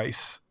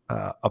device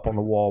up on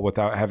the wall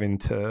without having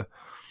to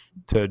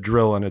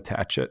drill and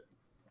attach it.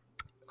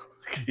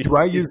 Do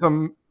I use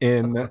them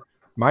in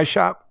my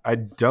shop? I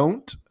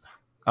don't.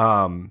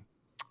 And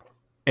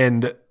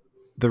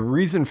the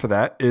reason for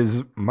that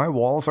is my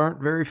walls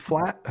aren't very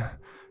flat.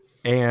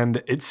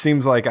 And it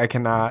seems like I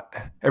cannot,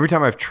 every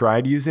time I've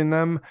tried using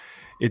them,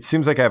 it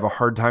seems like I have a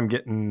hard time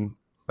getting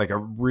like a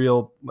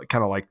real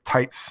kind of like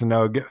tight,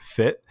 snug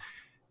fit.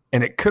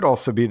 And it could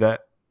also be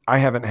that I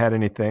haven't had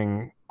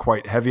anything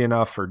quite heavy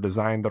enough or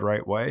designed the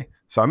right way.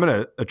 So I'm going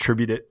to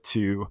attribute it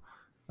to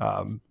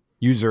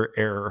user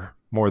error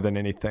more than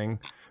anything.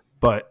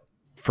 But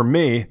for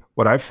me,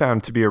 what I've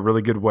found to be a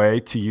really good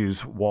way to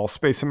use wall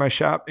space in my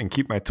shop and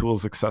keep my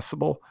tools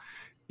accessible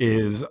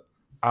is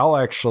I'll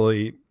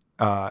actually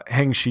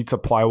hang sheets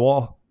of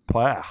plywood,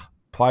 on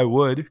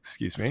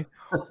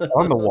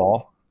the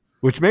wall,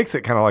 which makes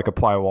it kind of like a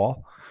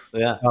plywall.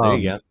 Yeah, there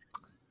you go.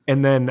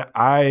 And then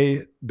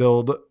I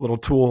build little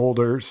tool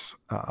holders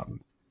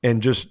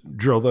and just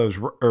drill those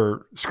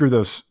or screw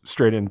those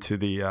straight into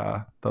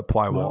the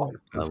plywall,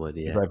 as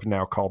I've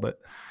now called it.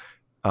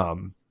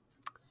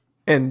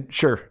 And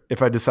sure,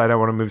 if I decide I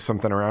want to move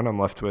something around, I'm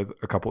left with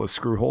a couple of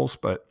screw holes,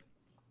 but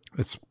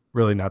it's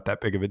really not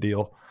that big of a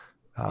deal.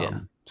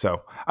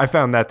 So I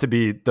found that to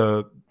be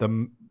the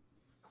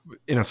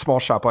in a small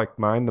shop like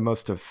mine, the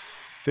most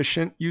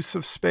efficient use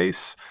of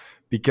space,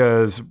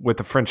 because with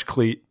the French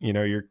cleat,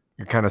 you're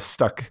kind of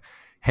stuck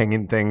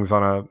hanging things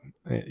on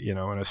in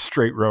a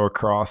straight row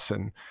across,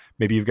 and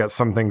maybe you've got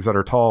some things that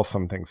are tall,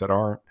 some things that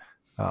aren't.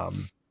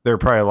 There are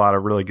probably a lot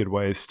of really good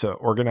ways to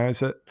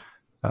organize it.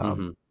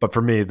 But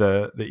for me,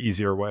 the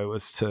easier way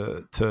was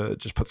to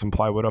just put some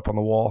plywood up on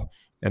the wall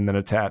and then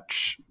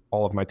attach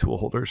all of my tool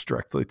holders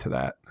directly to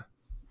that.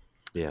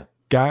 Yeah.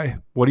 Guy,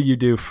 what do you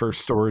do for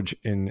storage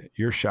in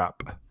your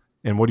shop?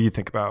 And what do you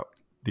think about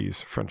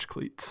these French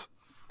cleats?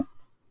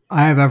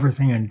 I have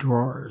everything in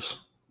drawers.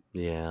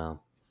 Yeah.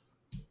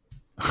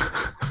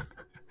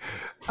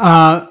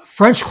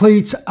 French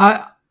cleats,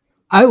 I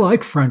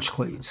like French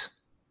cleats.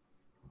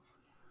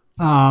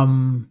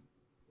 I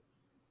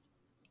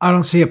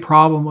don't see a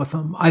problem with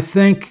them. I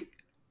think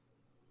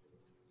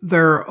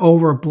they're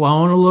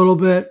overblown a little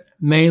bit,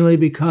 mainly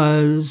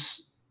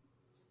because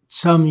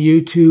some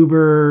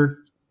YouTuber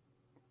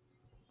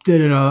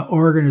did an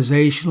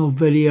organizational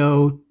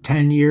video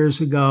 10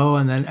 years ago,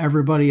 and then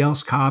everybody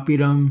else copied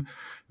them.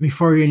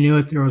 Before you knew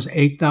it, there was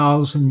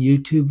 8,000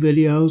 YouTube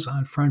videos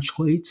on French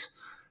cleats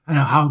and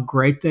how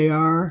great they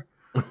are.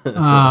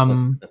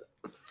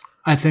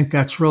 I think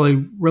that's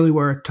really, really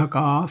where it took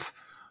off.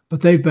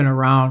 But they've been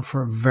around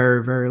for a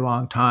very, very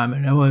long time,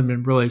 and they've only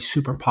been really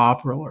super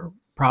popular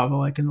probably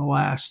like in the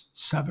last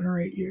 7 or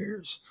 8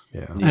 years.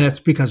 Yeah. And it's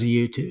because of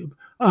YouTube.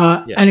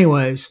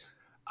 Anyways,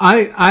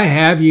 I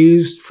have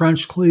used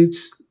French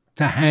cleats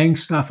to hang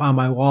stuff on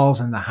my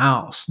walls in the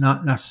house,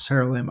 not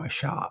necessarily in my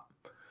shop.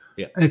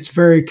 Yeah. It's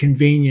very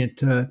convenient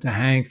to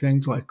hang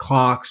things like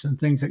clocks and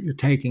things that you're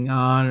taking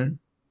on and,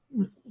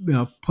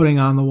 putting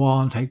on the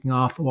wall and taking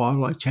off the wall to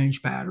like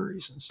change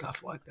batteries and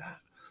stuff like that.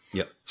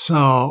 Yep.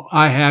 So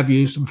I have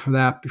used them for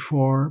that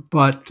before,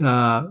 but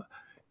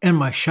in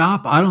my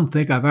shop, I don't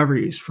think I've ever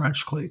used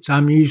French cleats.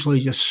 I'm usually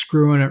just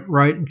screwing it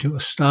right into a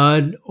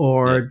stud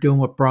or doing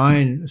what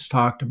Brian has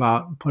talked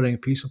about, putting a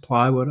piece of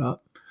plywood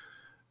up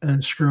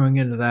and screwing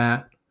into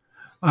that.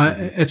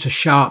 It's a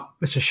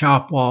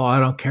shop wall. I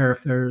don't care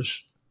if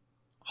there's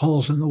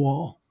holes in the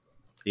wall.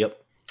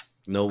 Yep.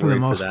 No for worry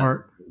the most for that.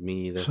 part.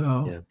 Me either.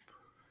 So, yeah.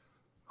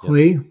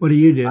 Lee, what do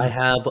you do? I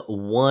have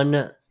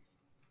one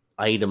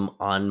item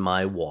on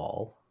my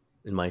wall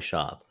in my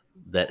shop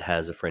that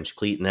has a French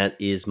cleat, and that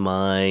is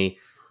my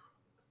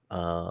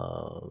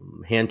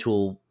hand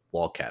tool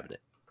wall cabinet.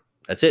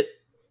 That's it.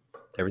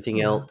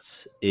 Everything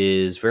else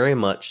is very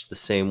much the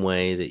same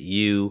way that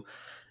you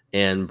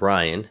and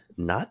Brian,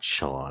 not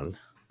Sean,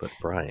 but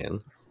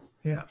Brian,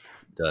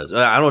 does.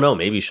 I don't know.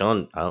 Maybe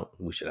Sean.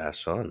 We should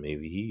ask Sean.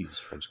 Maybe he uses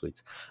French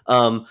cleats.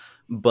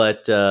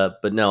 But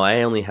no,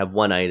 I only have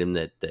one item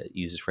that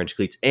uses French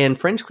cleats, and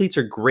French cleats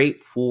are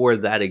great for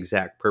that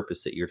exact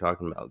purpose that you're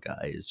talking about,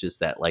 guys. It's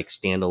just that like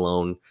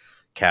standalone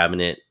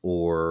cabinet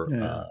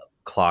or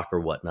clock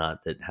or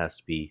whatnot that has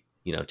to be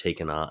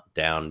taken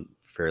down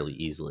fairly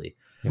easily.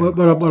 But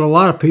a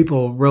lot of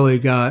people really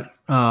got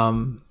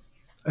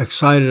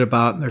excited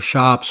about in their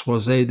shops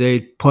was they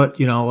put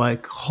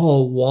like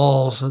whole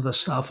walls of the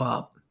stuff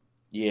up,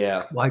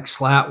 like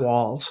slat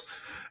walls,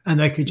 and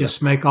they could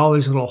just make all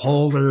these little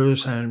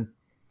holders, and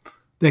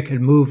they could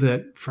move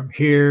it from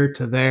here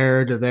to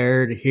there to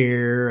there to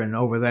here and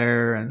over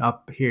there and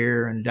up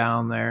here and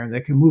down there, and they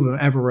could move them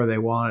everywhere they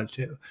wanted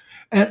to,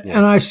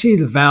 and I see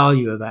the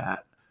value of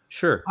that.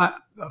 Sure.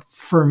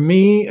 For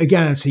me,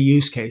 again, it's a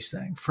use case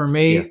thing. For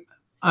me,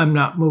 I'm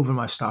not moving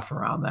my stuff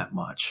around that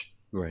much.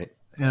 Right.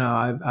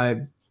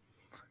 I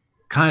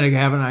kind of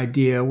have an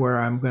idea where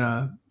I'm going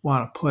to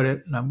want to put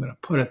it, and I'm going to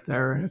put it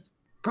there, and it's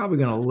probably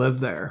going to live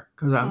there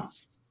because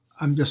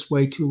I'm just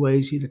way too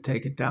lazy to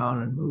take it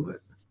down and move it.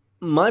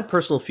 My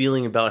personal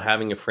feeling about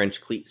having a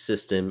French cleat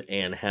system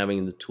and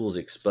having the tools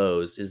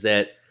exposed is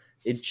that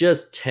it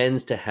just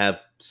tends to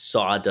have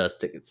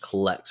sawdust that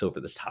collects over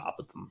the top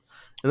of them.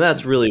 And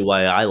that's really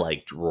why I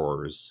like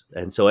drawers.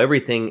 And so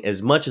everything,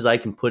 as much as I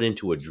can put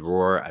into a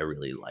drawer, I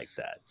really like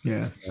that.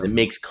 Yeah. It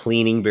makes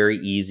cleaning very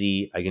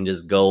easy. I can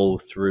just go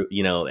through,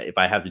 if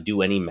I have to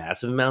do any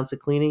massive amounts of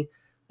cleaning,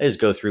 I just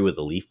go through with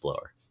a leaf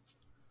blower.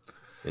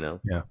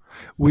 Yeah.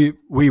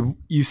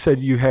 You said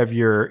you have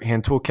your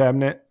hand tool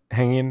cabinet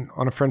hanging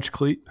on a French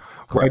cleat.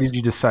 Correct. Why did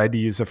you decide to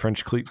use a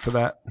French cleat for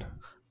that?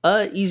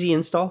 Easy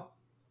install.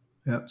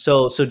 Yeah.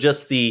 So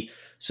just the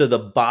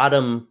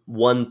bottom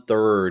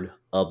 1/3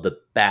 of the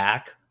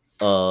back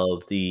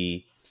of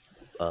the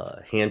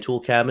hand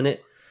tool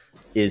cabinet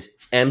is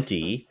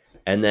empty,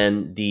 and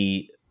then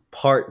the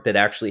part that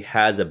actually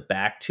has a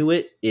back to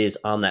it is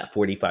on that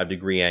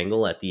 45-degree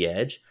angle at the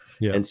edge.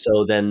 Yeah. And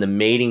so then the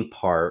mating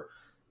part,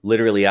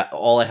 literally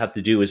all I have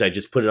to do is I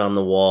just put it on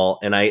the wall,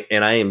 and I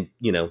am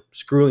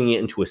screwing it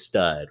into a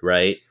stud,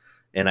 right?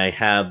 And I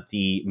have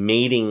the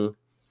mating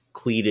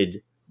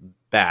cleated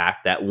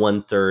back, that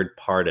 1/3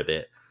 part of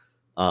it.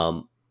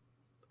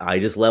 I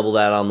just level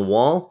that on the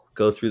wall,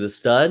 go through the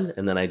stud,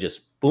 and then I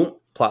just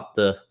plop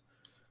the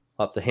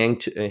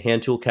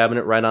hand tool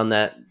cabinet right on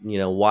that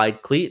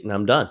wide cleat, and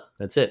I'm done.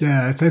 That's it.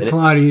 Yeah, it's a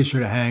lot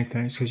easier to hang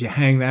things because you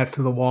hang that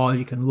to the wall,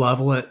 you can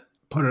level it,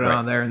 put it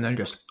on there, and then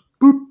just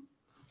boop.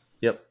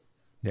 Yep.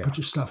 Yeah. Put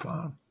your stuff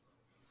on.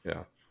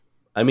 Yeah.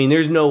 I mean,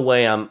 there's no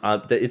way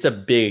it's a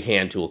big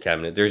hand tool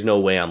cabinet. There's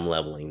no way I'm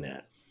leveling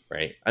that,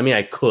 right? I mean,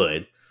 I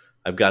could.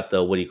 I've got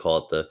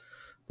the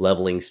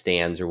leveling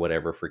stands or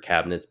whatever for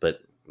cabinets, but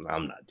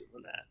I'm not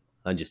doing that.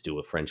 I just do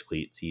a French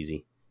cleat. It's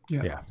easy.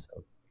 Yeah.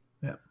 So,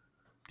 yeah.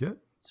 Good.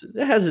 So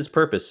it has its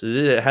purpose.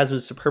 It has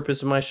its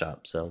purpose in my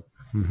shop. So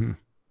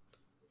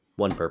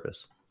one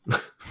purpose.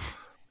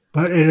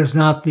 But it is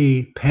not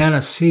the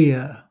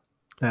panacea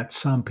that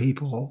some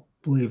people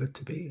believe it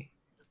to be.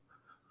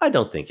 I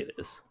don't think it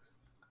is.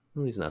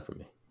 At least not for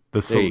me.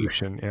 The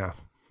solution. Yeah.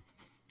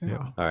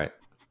 All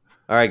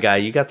right, guy.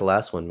 You got the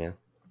last one, man.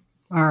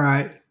 All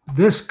right.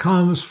 This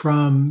comes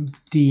from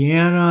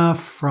Deana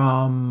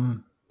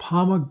from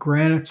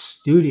Pomegranate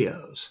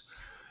Studios.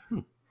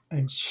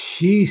 And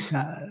she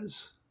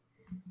says,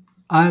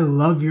 I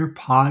love your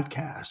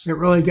podcast. It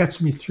really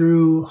gets me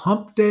through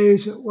hump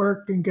days at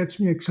work and gets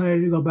me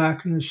excited to go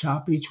back into the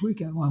shop each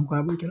weekend. Well, I'm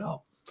glad we can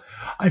help.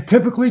 I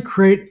typically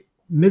create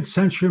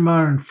mid-century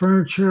modern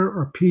furniture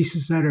or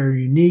pieces that are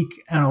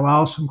unique and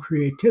allow some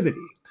creativity.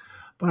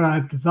 But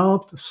I've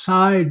developed a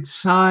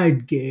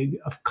side gig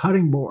of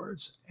cutting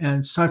boards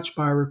and such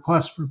by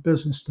request for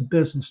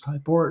business-to-business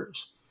type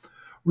orders.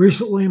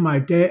 Recently,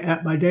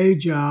 at my day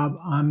job,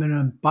 I'm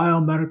in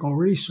biomedical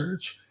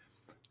research.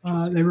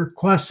 They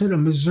requested a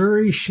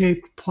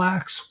Missouri-shaped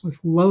plaques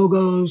with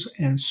logos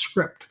and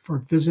script for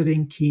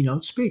visiting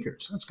keynote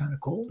speakers. That's kind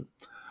of cool.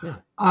 Yeah.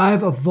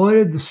 I've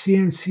avoided the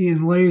CNC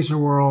and laser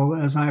world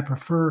as I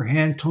prefer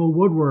hand-tool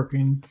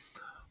woodworking,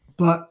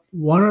 but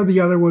one or the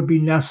other would be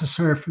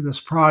necessary for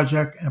this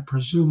project and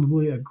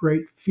presumably a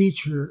great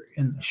feature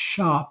in the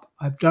shop.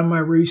 I've done my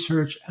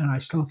research and I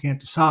still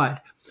can't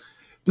decide.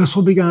 This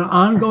will be an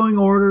ongoing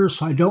order,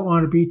 so I don't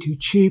want to be too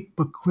cheap,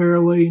 but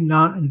clearly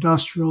not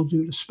industrial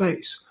due to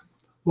space.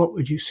 What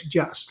would you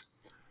suggest?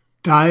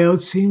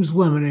 Diode seems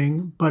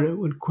limiting, but it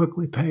would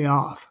quickly pay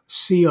off.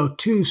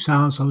 CO2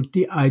 sounds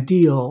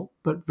ideal,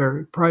 but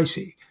very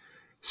pricey.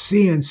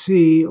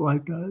 CNC,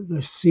 like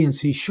the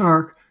CNC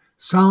Shark,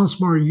 sounds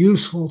more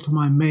useful to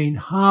my main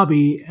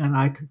hobby, and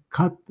I could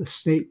cut the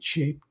state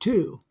shape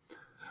too.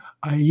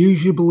 I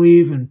usually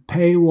believe in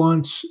pay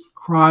once,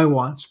 cry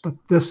once, but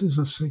this is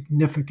a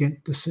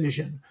significant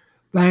decision.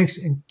 Thanks,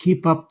 and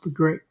keep up the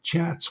great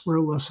chats.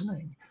 We're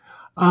listening.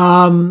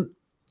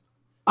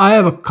 I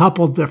have a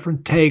couple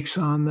different takes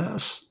on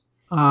this.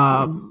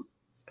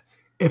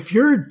 If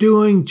you're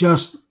doing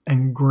just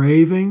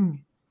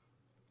engraving,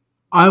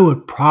 I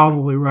would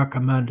probably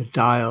recommend a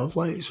diode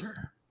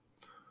laser.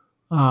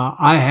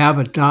 I have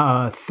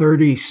a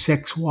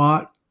 36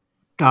 watt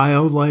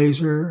diode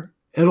laser.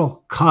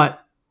 It'll cut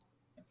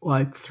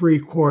like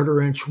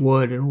 3/4 inch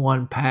wood in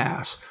one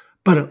pass,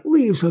 but it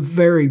leaves a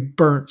very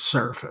burnt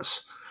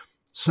surface.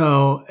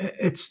 So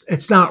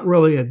it's not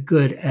really a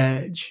good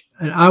edge.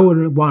 And I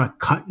wouldn't want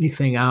to cut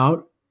anything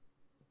out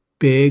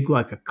big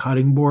like a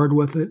cutting board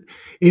with it.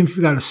 Even if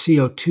you got a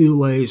CO2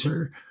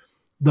 laser,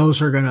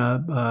 those are going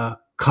to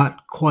cut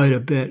quite a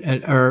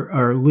bit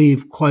or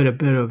leave quite a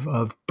bit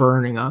of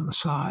burning on the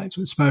sides,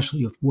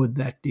 especially with wood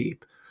that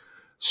deep.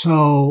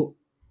 So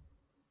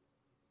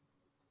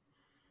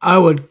I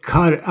would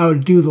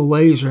do the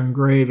laser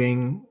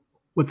engraving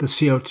with the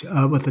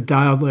CO2 with the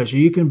diode laser.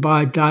 You can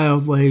buy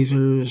diode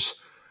lasers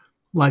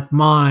like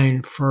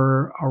mine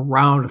for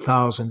around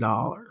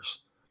 $1,000.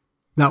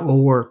 That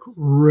will work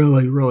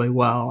really, really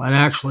well and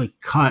actually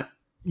cut,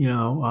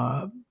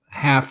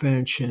 1/2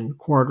 inch and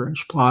 1/4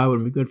 inch plywood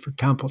would be good for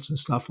templates and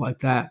stuff like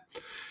that.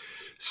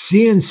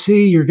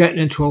 CNC, you're getting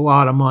into a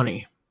lot of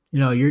money.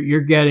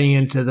 You're getting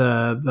into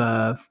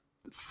the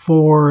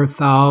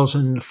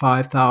 $4,000 to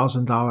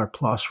 $5,000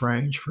 plus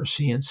range for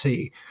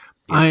CNC.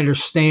 Yeah. I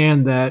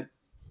understand that,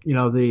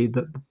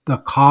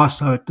 the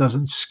cost of it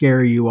doesn't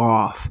scare you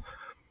off.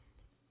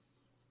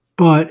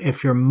 But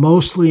if you're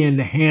mostly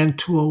into hand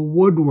tool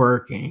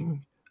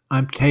woodworking,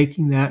 I'm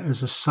taking that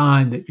as a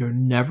sign that you'll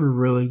never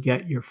really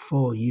get your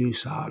full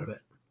use out of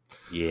it.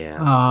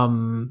 Yeah.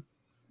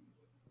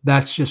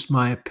 That's just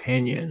my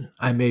opinion.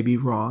 I may be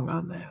wrong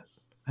on that.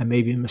 I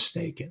may be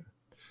mistaken.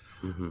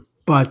 Mm-hmm.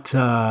 But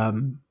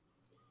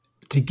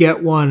to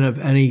get one of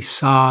any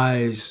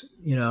size,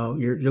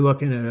 you're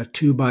looking at a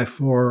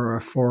 2x4 or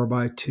a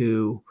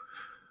 4x2,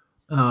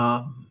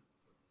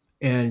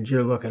 and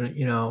you're looking at,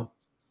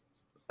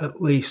 at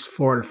least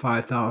 $4,000 to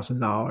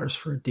 $5,000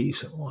 for a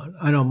decent one.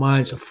 I know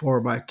mine's a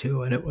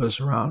 4x2 and it was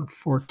around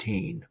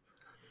 14.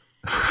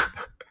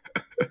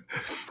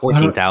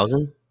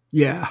 14,000?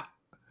 Yeah.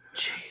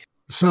 Jeez.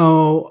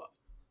 So,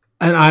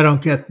 and I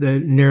don't get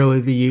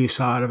nearly the use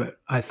out of it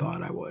I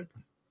thought I would.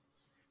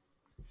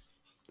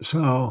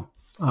 So,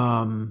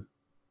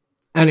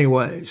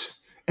 anyways,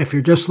 if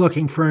you're just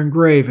looking for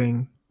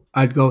engraving,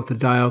 I'd go with the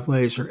diode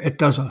laser. It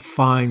does a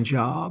fine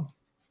job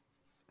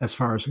as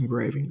far as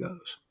engraving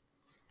goes.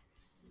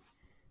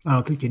 I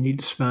don't think you need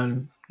to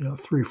spend,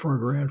 $3-4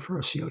 grand for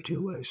a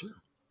CO2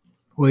 laser.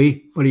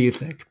 What do you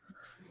think?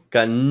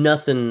 Got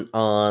nothing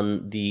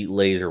on the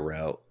laser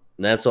route.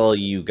 That's all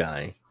you,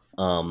 Guy.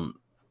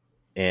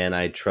 And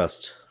I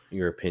trust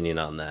your opinion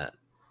on that.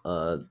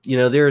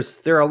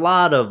 There are a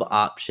lot of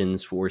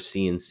options for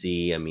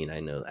CNC. I mean,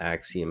 I know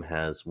Axiom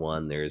has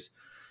one. There's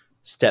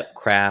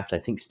Stepcraft. I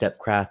think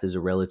Stepcraft is a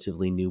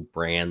relatively new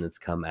brand that's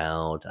come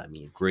out. I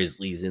mean,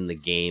 Grizzly's in the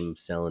game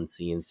selling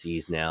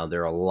CNCs now.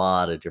 There are a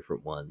lot of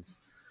different ones.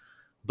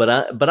 But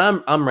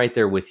I'm right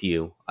there with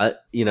you.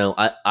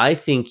 I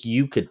think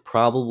you could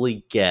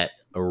probably get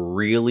a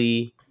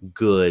really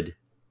good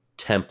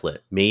template,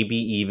 maybe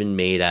even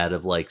made out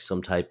of like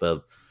some type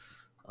of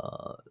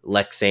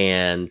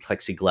Lexan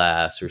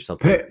plexiglass or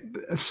something. Hey,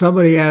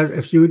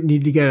 if you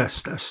need to get a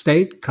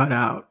state cut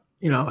out,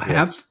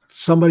 have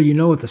somebody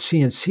with a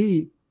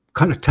CNC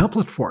cut a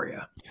template for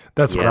you.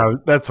 That's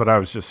what I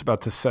was just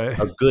about to say.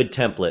 A good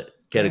template.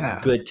 Get a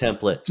good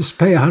template. Just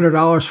pay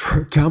 $100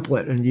 for a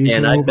template and use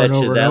it over and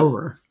over and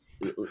over.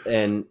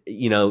 And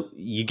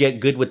you get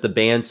good with the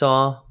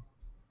bandsaw,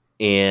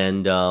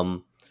 and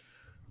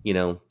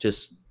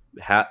just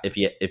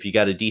if you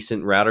got a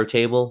decent router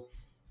table,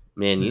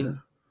 man, you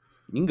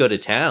can go to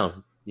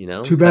town.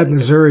 Too bad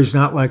Missouri's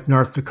not like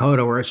North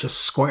Dakota where it's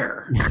just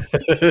square.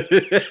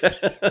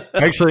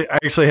 I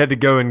actually had to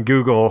go and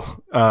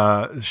Google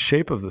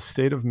shape of the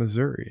state of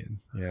Missouri. And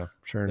yeah,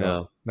 sure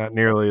enough, not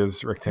nearly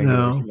as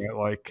rectangular as you might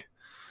like.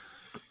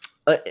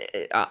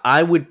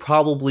 I would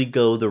probably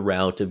go the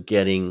route of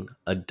getting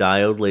a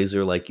diode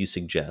laser like you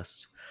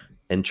suggest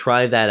and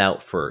try that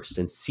out first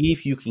and see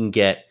if you can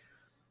get.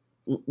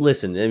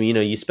 Listen, I mean,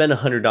 you spend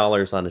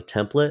 $100 on a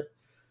template,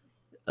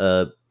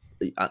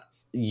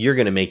 you're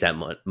going to make that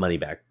money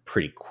back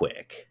pretty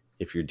quick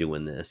if you're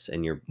doing this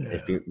and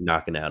if you're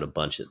knocking out a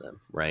bunch of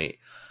them, right?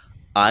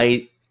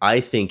 I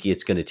think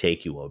it's going to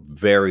take you a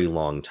very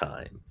long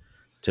time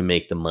to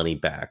make the money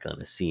back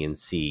on a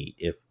CNC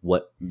if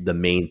what the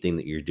main thing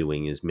that you're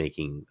doing is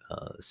making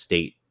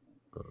state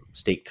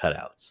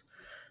cutouts.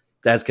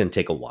 That's going to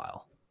take a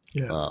while.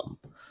 Yeah.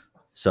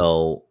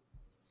 So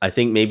I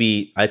think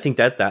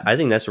that's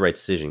the right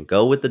decision.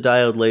 Go with the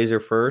diode laser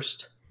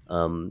first.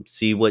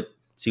 See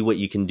what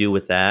you can do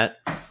with that,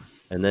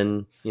 and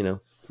then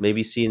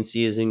maybe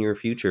CNC is in your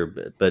future.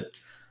 But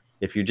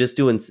if you're just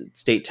doing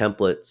state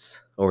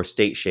templates or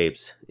state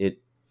shapes,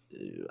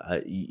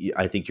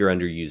 I think you're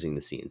underusing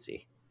the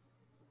CNC.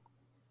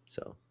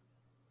 So,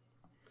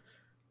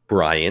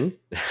 Brian,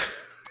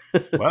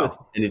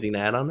 well, anything to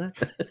add on that?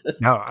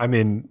 No, I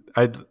mean,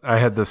 I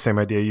had the same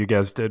idea you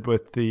guys did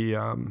with the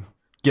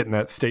getting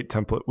that state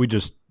template. We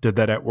just did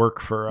that at work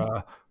for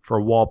a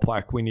wall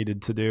plaque we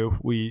needed to do.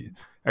 We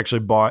actually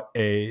bought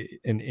an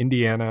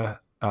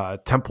Indiana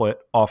template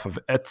off of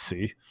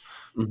Etsy,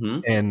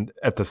 and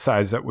at the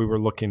size that we were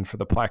looking for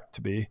the plaque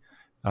to be.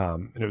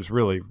 And it was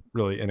really,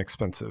 really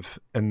inexpensive.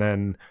 And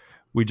then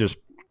we just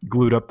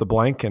glued up the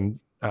blank and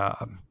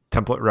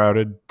template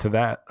routed to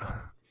that,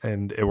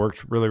 and it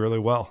worked really, really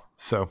well.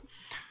 So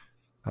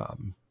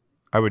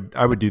I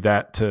would do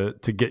that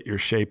to get your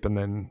shape. And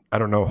then I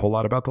don't know a whole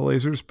lot about the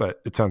lasers,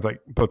 but it sounds like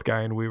both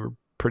Guy and we were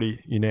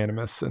pretty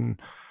unanimous in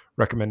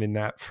recommending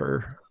that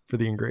for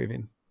the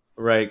engraving.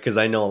 Right, because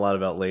I know a lot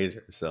about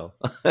lasers, so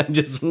I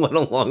just went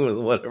along with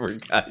whatever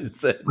guys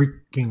said.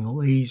 Freaking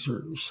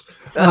lasers!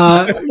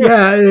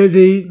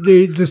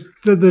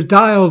 The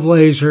diode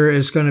laser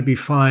is going to be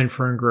fine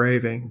for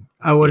engraving.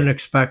 I wouldn't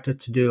expect it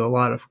to do a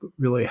lot of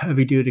really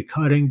heavy duty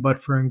cutting, but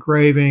for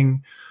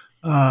engraving,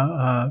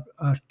 a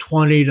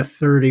 20 to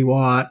 30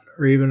 watt,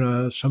 or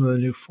even some of the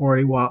new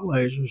 40 watt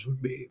lasers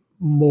would be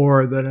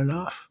more than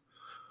enough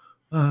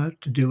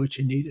to do what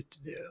you need it to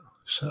do.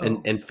 So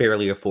and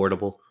fairly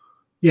affordable.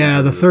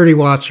 Yeah, the 30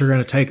 watts are going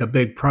to take a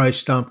big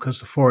price dump because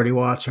the 40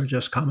 watts are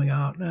just coming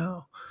out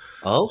now.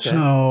 Okay.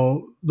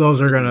 So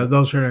those are going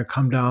to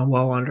come down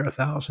well under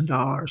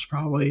 $1,000,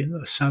 probably in the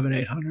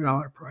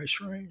 $700-800 price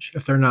range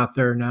if they're not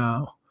there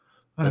now.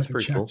 I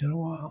haven't checked in a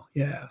while.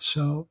 Yeah,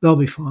 so they'll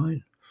be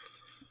fine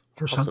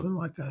for something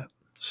like that.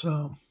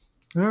 So,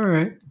 all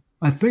right,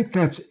 I think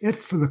that's it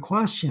for the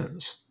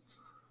questions.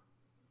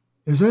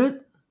 Is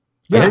it?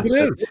 Yes, I think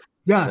it is.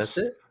 Yes. That's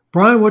it.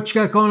 Brian, what you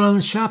got going on in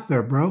the shop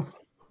there, bro?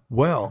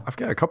 Well, I've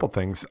got a couple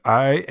things.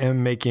 I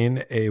am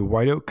making a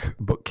white oak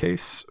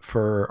bookcase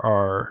for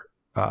our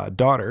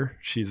daughter.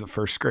 She's a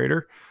first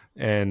grader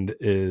and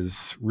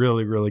is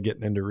really, really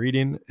getting into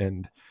reading.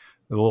 And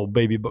the little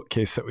baby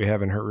bookcase that we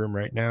have in her room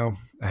right now,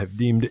 I have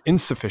deemed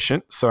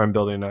insufficient. So I'm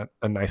building a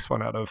nice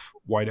one out of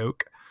white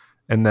oak.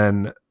 And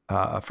then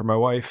for my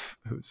wife,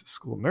 who's a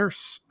school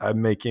nurse,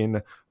 I'm making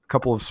a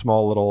couple of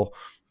small little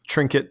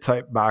trinket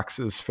type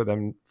boxes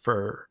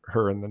for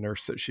her and the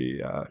nurse that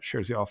she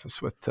shares the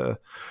office with to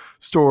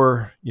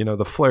store,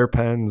 the flare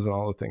pens and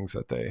all the things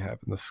that they have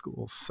in the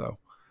schools. So a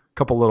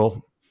couple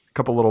little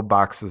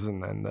boxes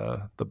and then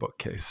the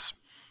bookcase.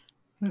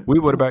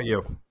 What about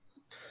you?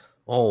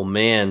 Oh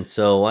man.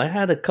 So I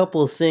had a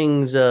couple of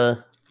things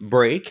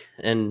break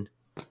and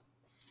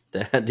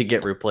that had to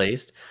get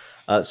replaced.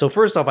 So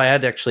first off, I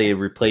had to actually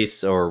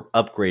replace or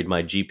upgrade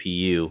my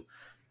GPU.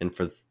 And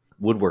for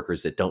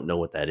woodworkers that don't know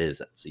what that is,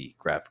 that's the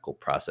graphical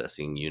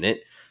processing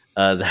unit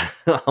on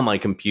my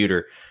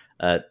computer.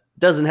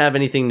 Doesn't have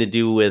anything to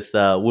do with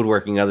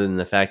woodworking other than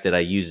the fact that I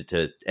use it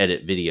to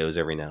edit videos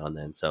every now and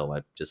then. So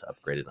I just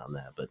upgraded on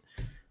that, but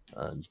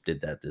did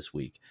that this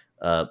week.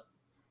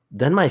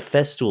 Then my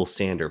Festool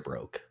sander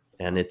broke,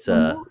 and it's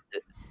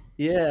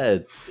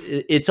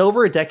it's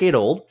over a decade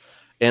old,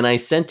 and I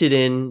sent it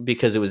in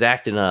because it was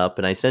acting up,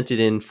 and I sent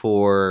it in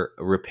for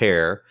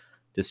repair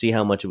to see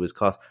how much it was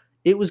cost.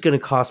 It was going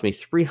to cost me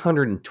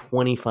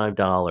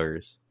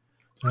 $325.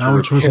 How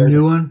much was the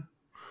new one?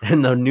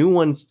 And the new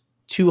one's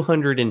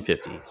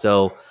 $250.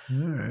 So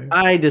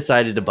I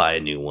decided to buy a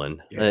new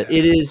one. Yeah.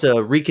 It is a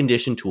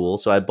recondition tool,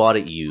 so I bought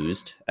it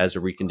used as a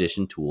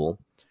recondition tool.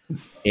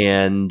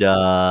 And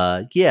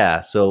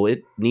so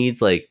it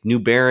needs like new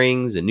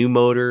bearings, a new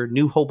motor,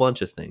 new whole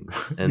bunch of things.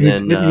 And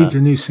it needs a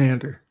new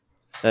sander.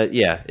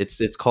 Yeah,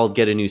 it's called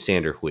Get a New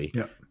Sander Huys.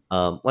 Yeah.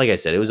 Like I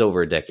said, it was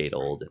over a decade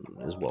old and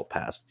it was well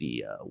past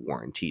the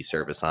warranty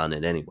service on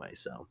it anyway.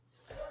 So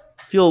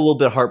feel a little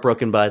bit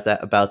heartbroken about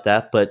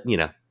that, but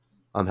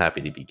I'm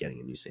happy to be getting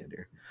a new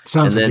sander.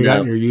 Sounds And like then you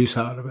got your use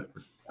out of it.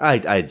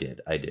 I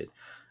did.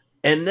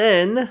 And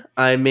then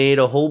I made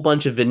a whole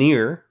bunch of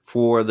veneer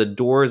for the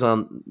doors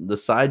on the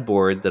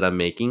sideboard that I'm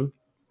making.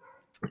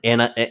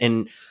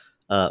 And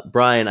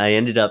Brian, I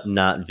ended up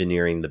not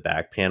veneering the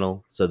back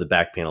panel, so the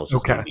back panel is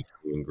just going to be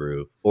tongue and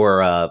groove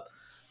or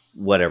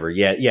whatever.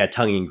 Yeah,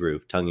 tongue and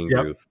groove.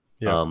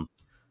 Yep.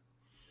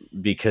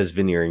 Because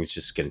veneering is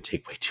just going to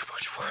take way too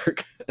much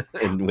work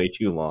and way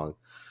too long.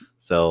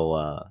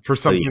 So for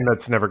something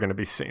that's never going to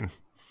be seen.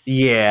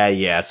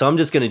 Yeah. So I'm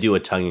just going to do a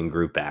tongue and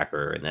groove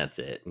backer, and that's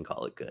it, and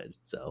call it good.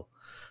 So,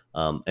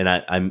 and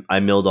I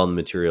milled on the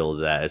material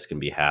that it's going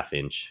to be 1/2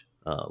 inch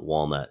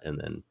walnut, and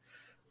then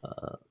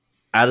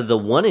out of the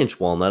 1 inch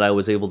walnut, I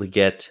was able to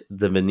get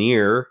the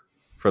veneer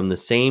from the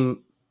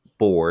same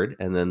board,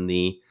 and then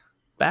the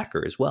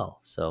backer as well.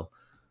 So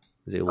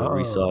I was able to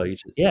resaw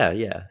each.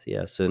 Yeah.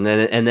 So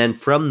and then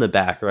from the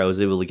backer, I was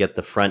able to get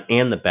the front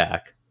and the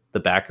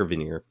backer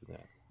veneer for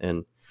that.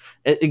 And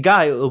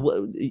Guy,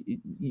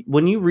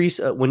 when you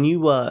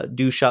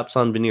do shops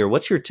on veneer,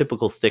 what's your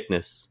typical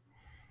thickness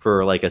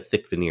for like a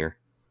thick veneer?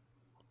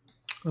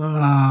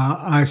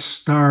 I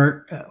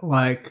start at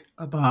like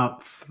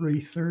about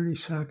 330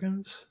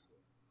 seconds.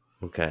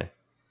 Okay.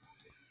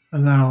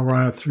 And then I'll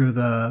run it through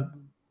the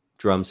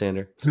drum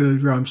sander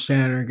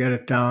and get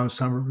it down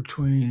somewhere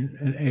between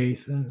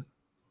 1/8 and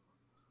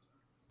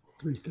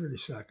 330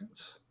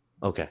 seconds.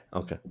 Okay.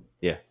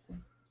 Yeah.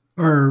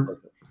 Or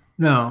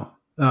no,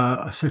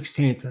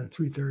 1/16 and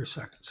 330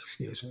 seconds,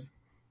 excuse me.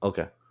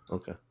 Okay.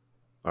 All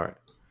right.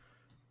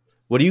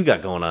 What do you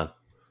got going on?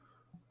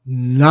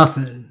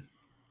 Nothing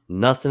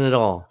at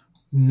all.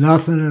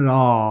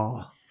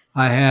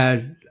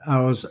 I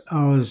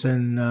was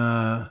in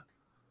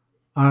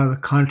out of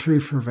the country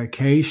for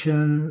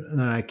vacation, and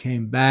then I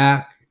came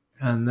back,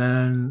 and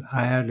then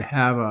I had to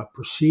have a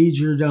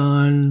procedure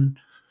done,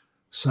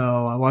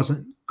 so I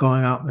wasn't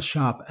going out in the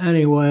shop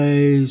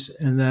anyways.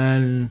 And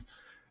then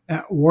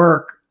at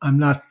work, I'm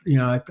not,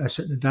 I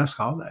sit in the desk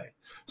all day.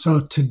 So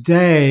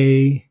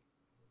today,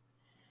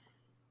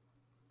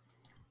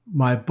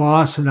 my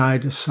boss and I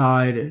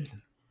decided,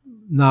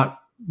 not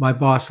my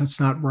boss, that's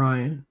not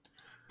Brian,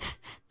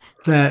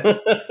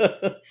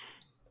 that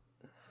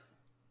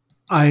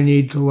I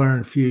need to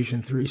learn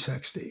Fusion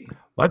 360.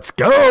 Let's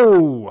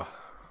go.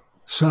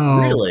 So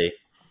really,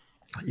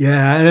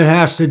 yeah, and it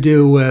has to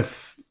do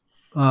with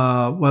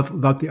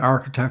what the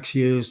architects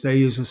use. They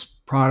use this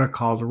product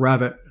called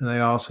Revit, and they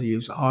also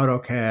use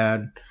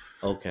AutoCAD.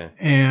 Okay,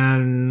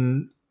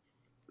 and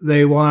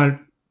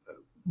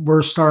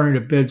we're starting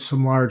to bid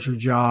some larger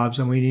jobs,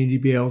 and we need to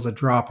be able to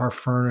drop our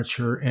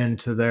furniture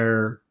into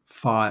their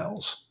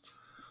files.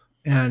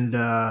 And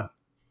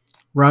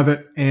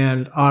Revit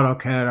and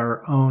AutoCAD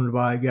are owned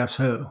by, guess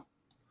who?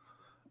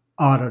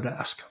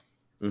 Autodesk.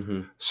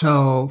 Mm-hmm.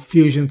 So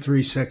Fusion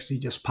 360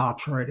 just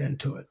pops right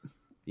into it.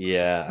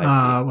 Yeah,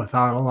 I see.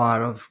 Without a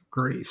lot of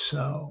grief.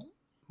 So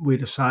we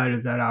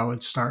decided that I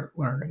would start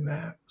learning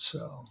that.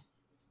 So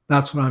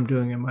that's what I'm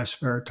doing in my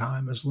spare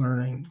time, is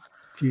learning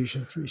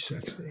Fusion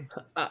 360.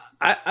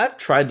 I've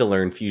tried to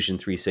learn Fusion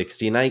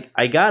 360, and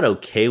I got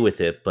okay with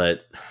it,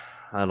 but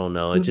I don't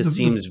know. It just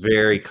seems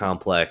very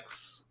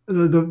complex.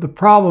 The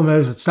problem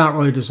is it's not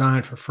really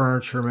designed for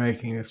furniture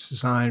making. It's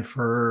designed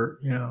for,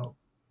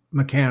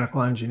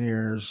 mechanical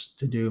engineers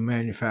to do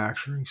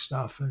manufacturing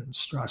stuff and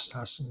stress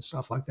testing and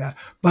stuff like that.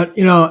 But,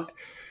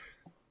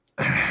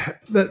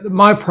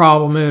 my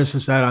problem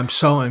is that I'm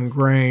so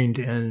ingrained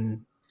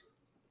in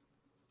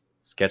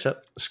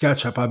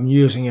SketchUp. I've been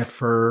using it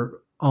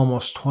for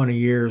almost 20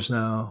 years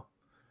now.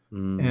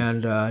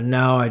 And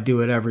now I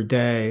do it every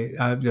day.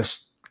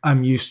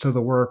 I'm used to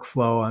the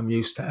workflow. I'm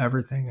used to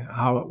everything,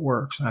 how it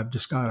works. And I've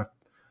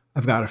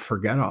got to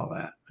forget all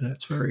that. And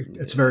it's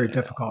very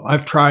difficult.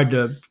 I've tried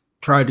to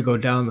go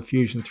down the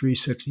Fusion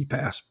 360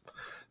 path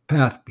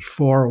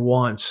before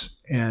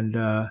once, and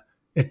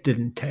it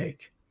didn't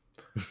take.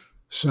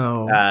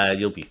 So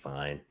you'll be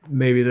fine.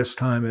 Maybe this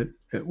time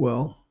it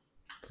will.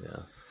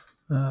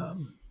 Yeah.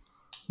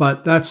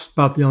 But that's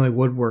about the only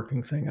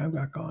woodworking thing I've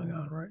got going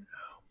on right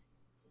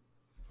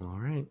now. All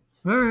right.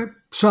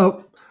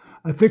 So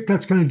I think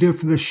that's going to do it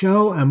for the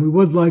show, and we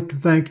would like to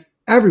thank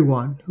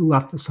everyone who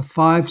left us a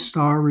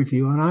 5-star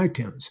review on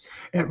iTunes.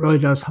 It really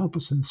does help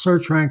us in the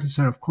search rankings,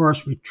 and of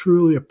course, we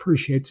truly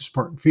appreciate the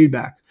support and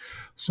feedback.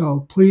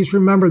 So please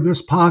remember,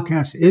 this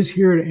podcast is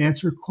here to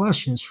answer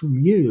questions from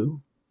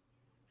you,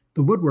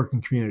 the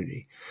woodworking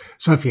community.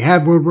 So if you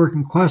have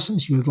woodworking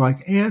questions you would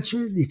like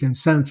answered, you can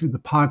send through the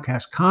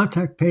podcast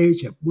contact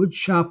page at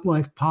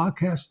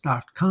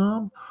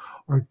woodshoplifepodcast.com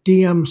or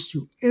DMs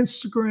through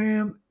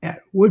Instagram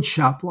at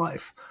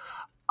woodshoplife.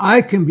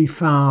 I can be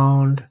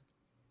found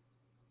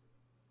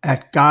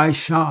at Guy's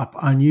Shop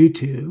on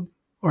YouTube,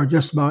 or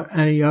just about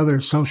any other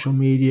social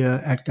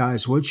media at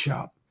Guy's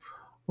Woodshop.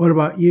 What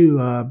about you,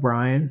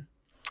 Brian?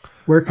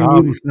 Where can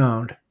you be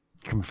found?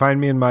 You can find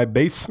me in my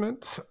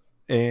basement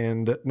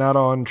and not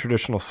on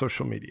traditional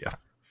social media.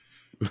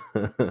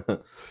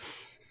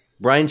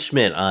 Brian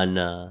Schmidt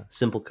on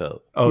Simple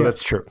Cove. Oh, yeah.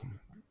 That's true.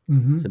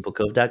 Mm-hmm.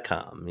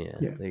 Simplecove.com.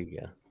 Yeah, there you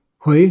go.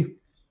 Huys?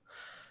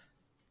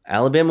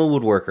 Alabama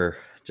Woodworker.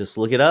 Just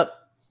look it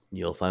up.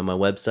 You'll find my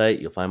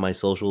website. You'll find my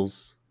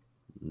socials.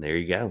 And there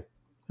you go.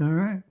 All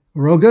right.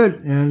 Real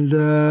good. And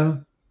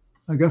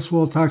I guess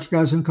we'll talk to you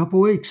guys in a couple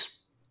weeks.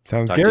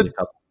 Sounds Talk good. to you in a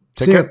couple.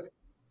 Take care.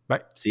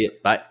 Bye. See you.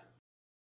 Bye.